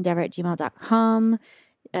 ahopelessendeavor@gmail.com.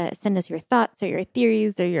 Send us your thoughts or your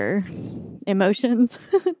theories or your emotions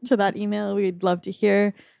to that email. We'd love to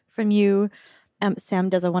hear from you. Sam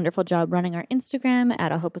does a wonderful job running our Instagram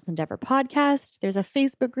at A Hopeless Endeavor Podcast. There's a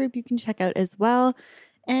Facebook group you can check out as well.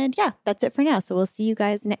 And yeah, that's it for now. So we'll see you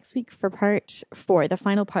guys next week for part 4, the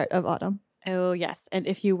final part of Autumn. Oh, yes. And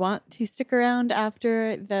if you want to stick around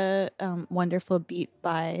after the wonderful beat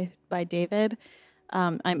by David,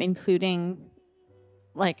 I'm including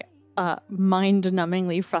like a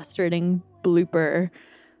mind-numbingly frustrating blooper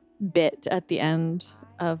bit at the end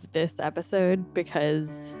of this episode,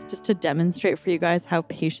 because just to demonstrate for you guys how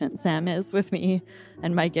patient Sam is with me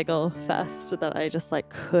and my giggle fest that I just like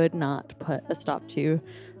could not put a stop to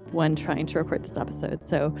when trying to record this episode.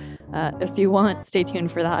 So if you want, stay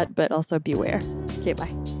tuned for that, but also beware. Okay,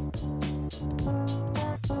 bye.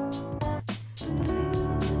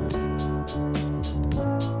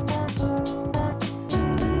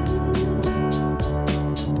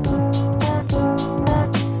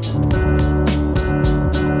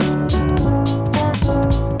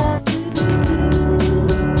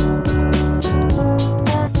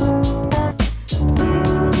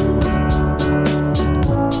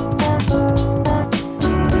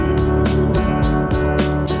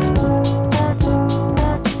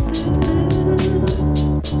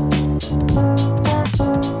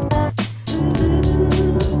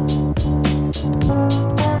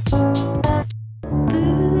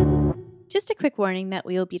 Quick warning that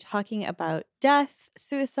we will be talking about death,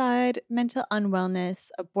 suicide, mental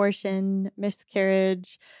unwellness, abortion,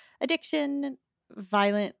 miscarriage, addiction,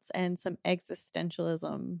 violence, and some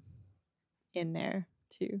existentialism in there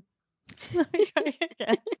too. Let me try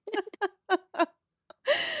again.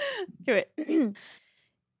 Okay, wait.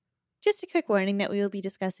 Just a quick warning that we will be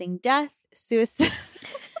discussing death, suicide.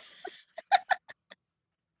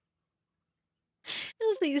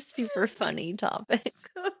 Those are these super funny topics.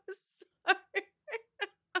 So sorry.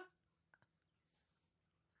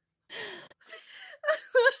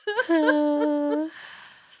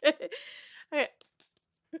 Okay.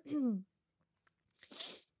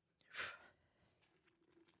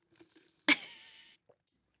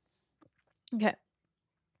 Okay.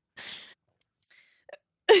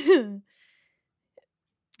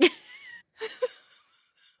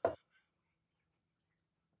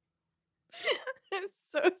 I'm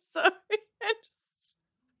so sorry.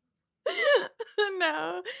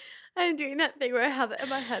 No, I'm doing that thing where I have it in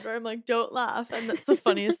my head where I'm like, don't laugh. And that's the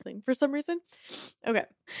funniest thing for some reason. Okay.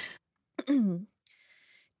 Stop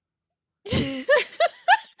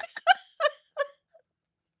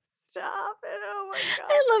it. Oh my God.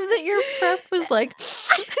 I love that your prep was like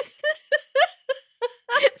sip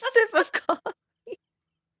of coffee.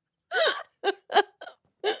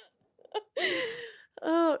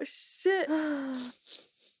 Oh, shit.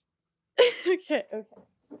 Okay.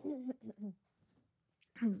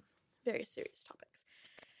 Very serious topics.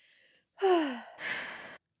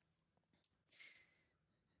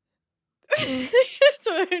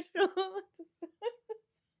 So I'm sorry.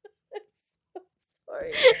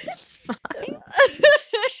 It's fine.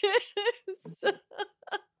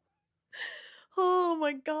 Oh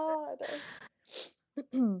my God.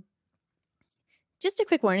 Just a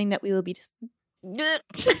quick warning that we will be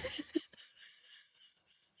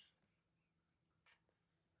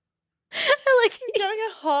I like You're gonna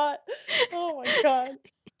get hot. Oh my God.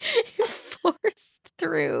 you forced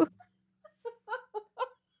through.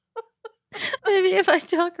 Maybe if I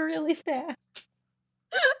talk really fast.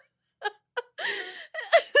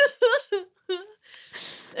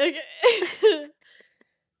 Okay.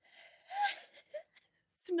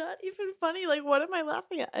 It's not even funny. Like, what am I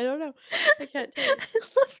laughing at? I don't know. I can't tell you. I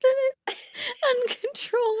love that it's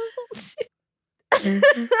uncontrollable too.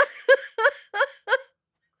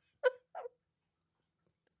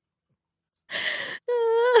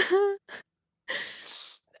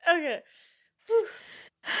 Okay. Whew.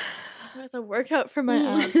 That was a workout for my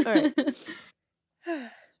abs. All right.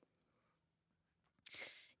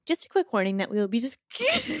 Just a quick warning that we will be just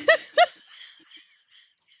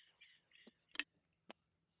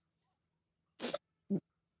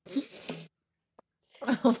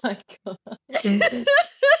Oh my God. Okay.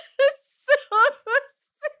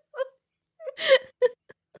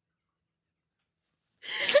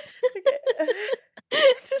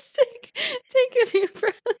 Just take a few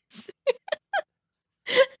breaths.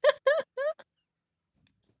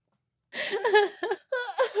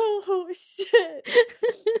 Oh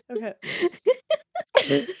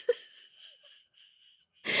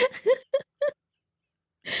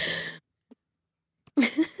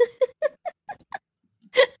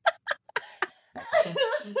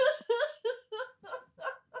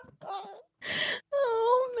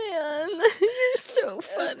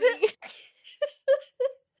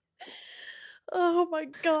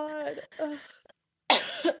God.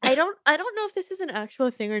 I don't know if this is an actual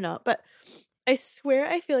thing or not, but I swear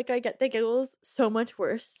I feel like I get the giggles so much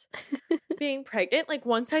worse being pregnant. Like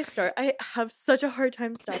once I start, I have such a hard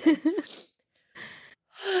time stopping.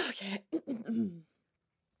 Okay.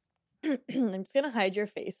 I'm just gonna hide your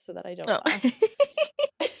face so that I don't laugh.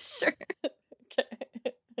 Sure. Okay.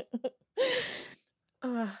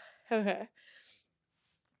 Okay.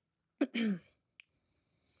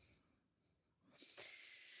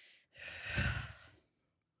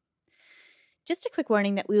 Just a quick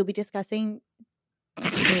warning that we will be discussing.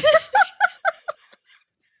 You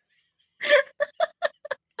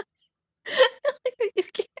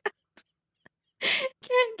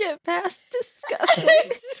can't get past disgusting.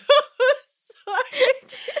 I'm so sorry.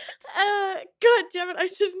 God damn it! I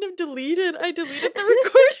shouldn't have deleted. I deleted the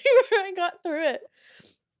recording where I got through it.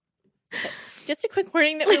 Okay. Just a quick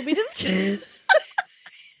warning that we'll be discussing.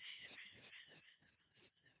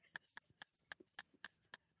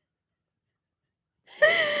 I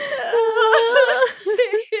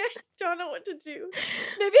don't know what to do.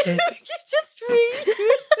 Maybe we could just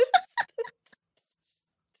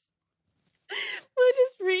we'll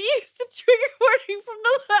just reuse the trigger warning from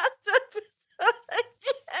the last episode. I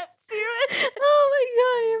can't do it. Oh my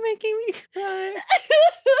god, you're making me cry.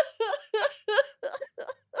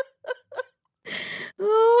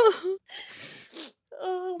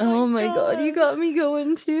 Oh my god, you got me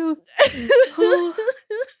going too.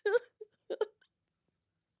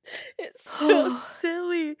 It's so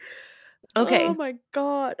silly. Okay. Oh my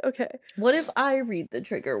god. Okay. What if I read the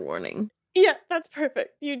trigger warning? Yeah, that's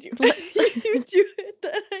perfect. You do. You do it.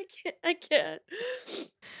 Then I can't.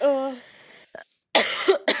 Oh.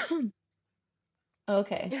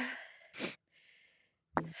 Okay.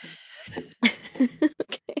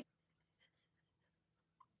 Okay.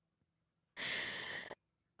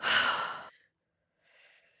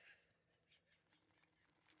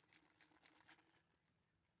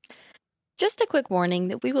 Just a quick warning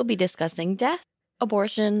that we will be discussing death,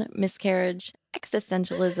 abortion, miscarriage,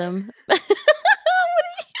 existentialism. I'm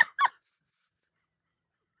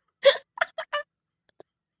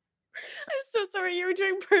so sorry. You were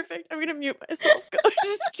doing perfect. I'm gonna mute myself. Go.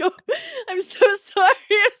 Just go. I'm so sorry.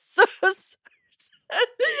 I'm so sorry.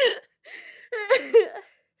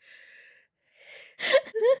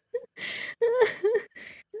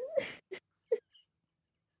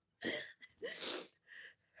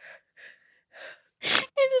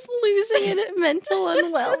 You're just losing it at mental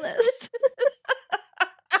unwellness.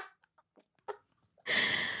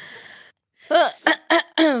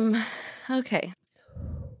 Okay.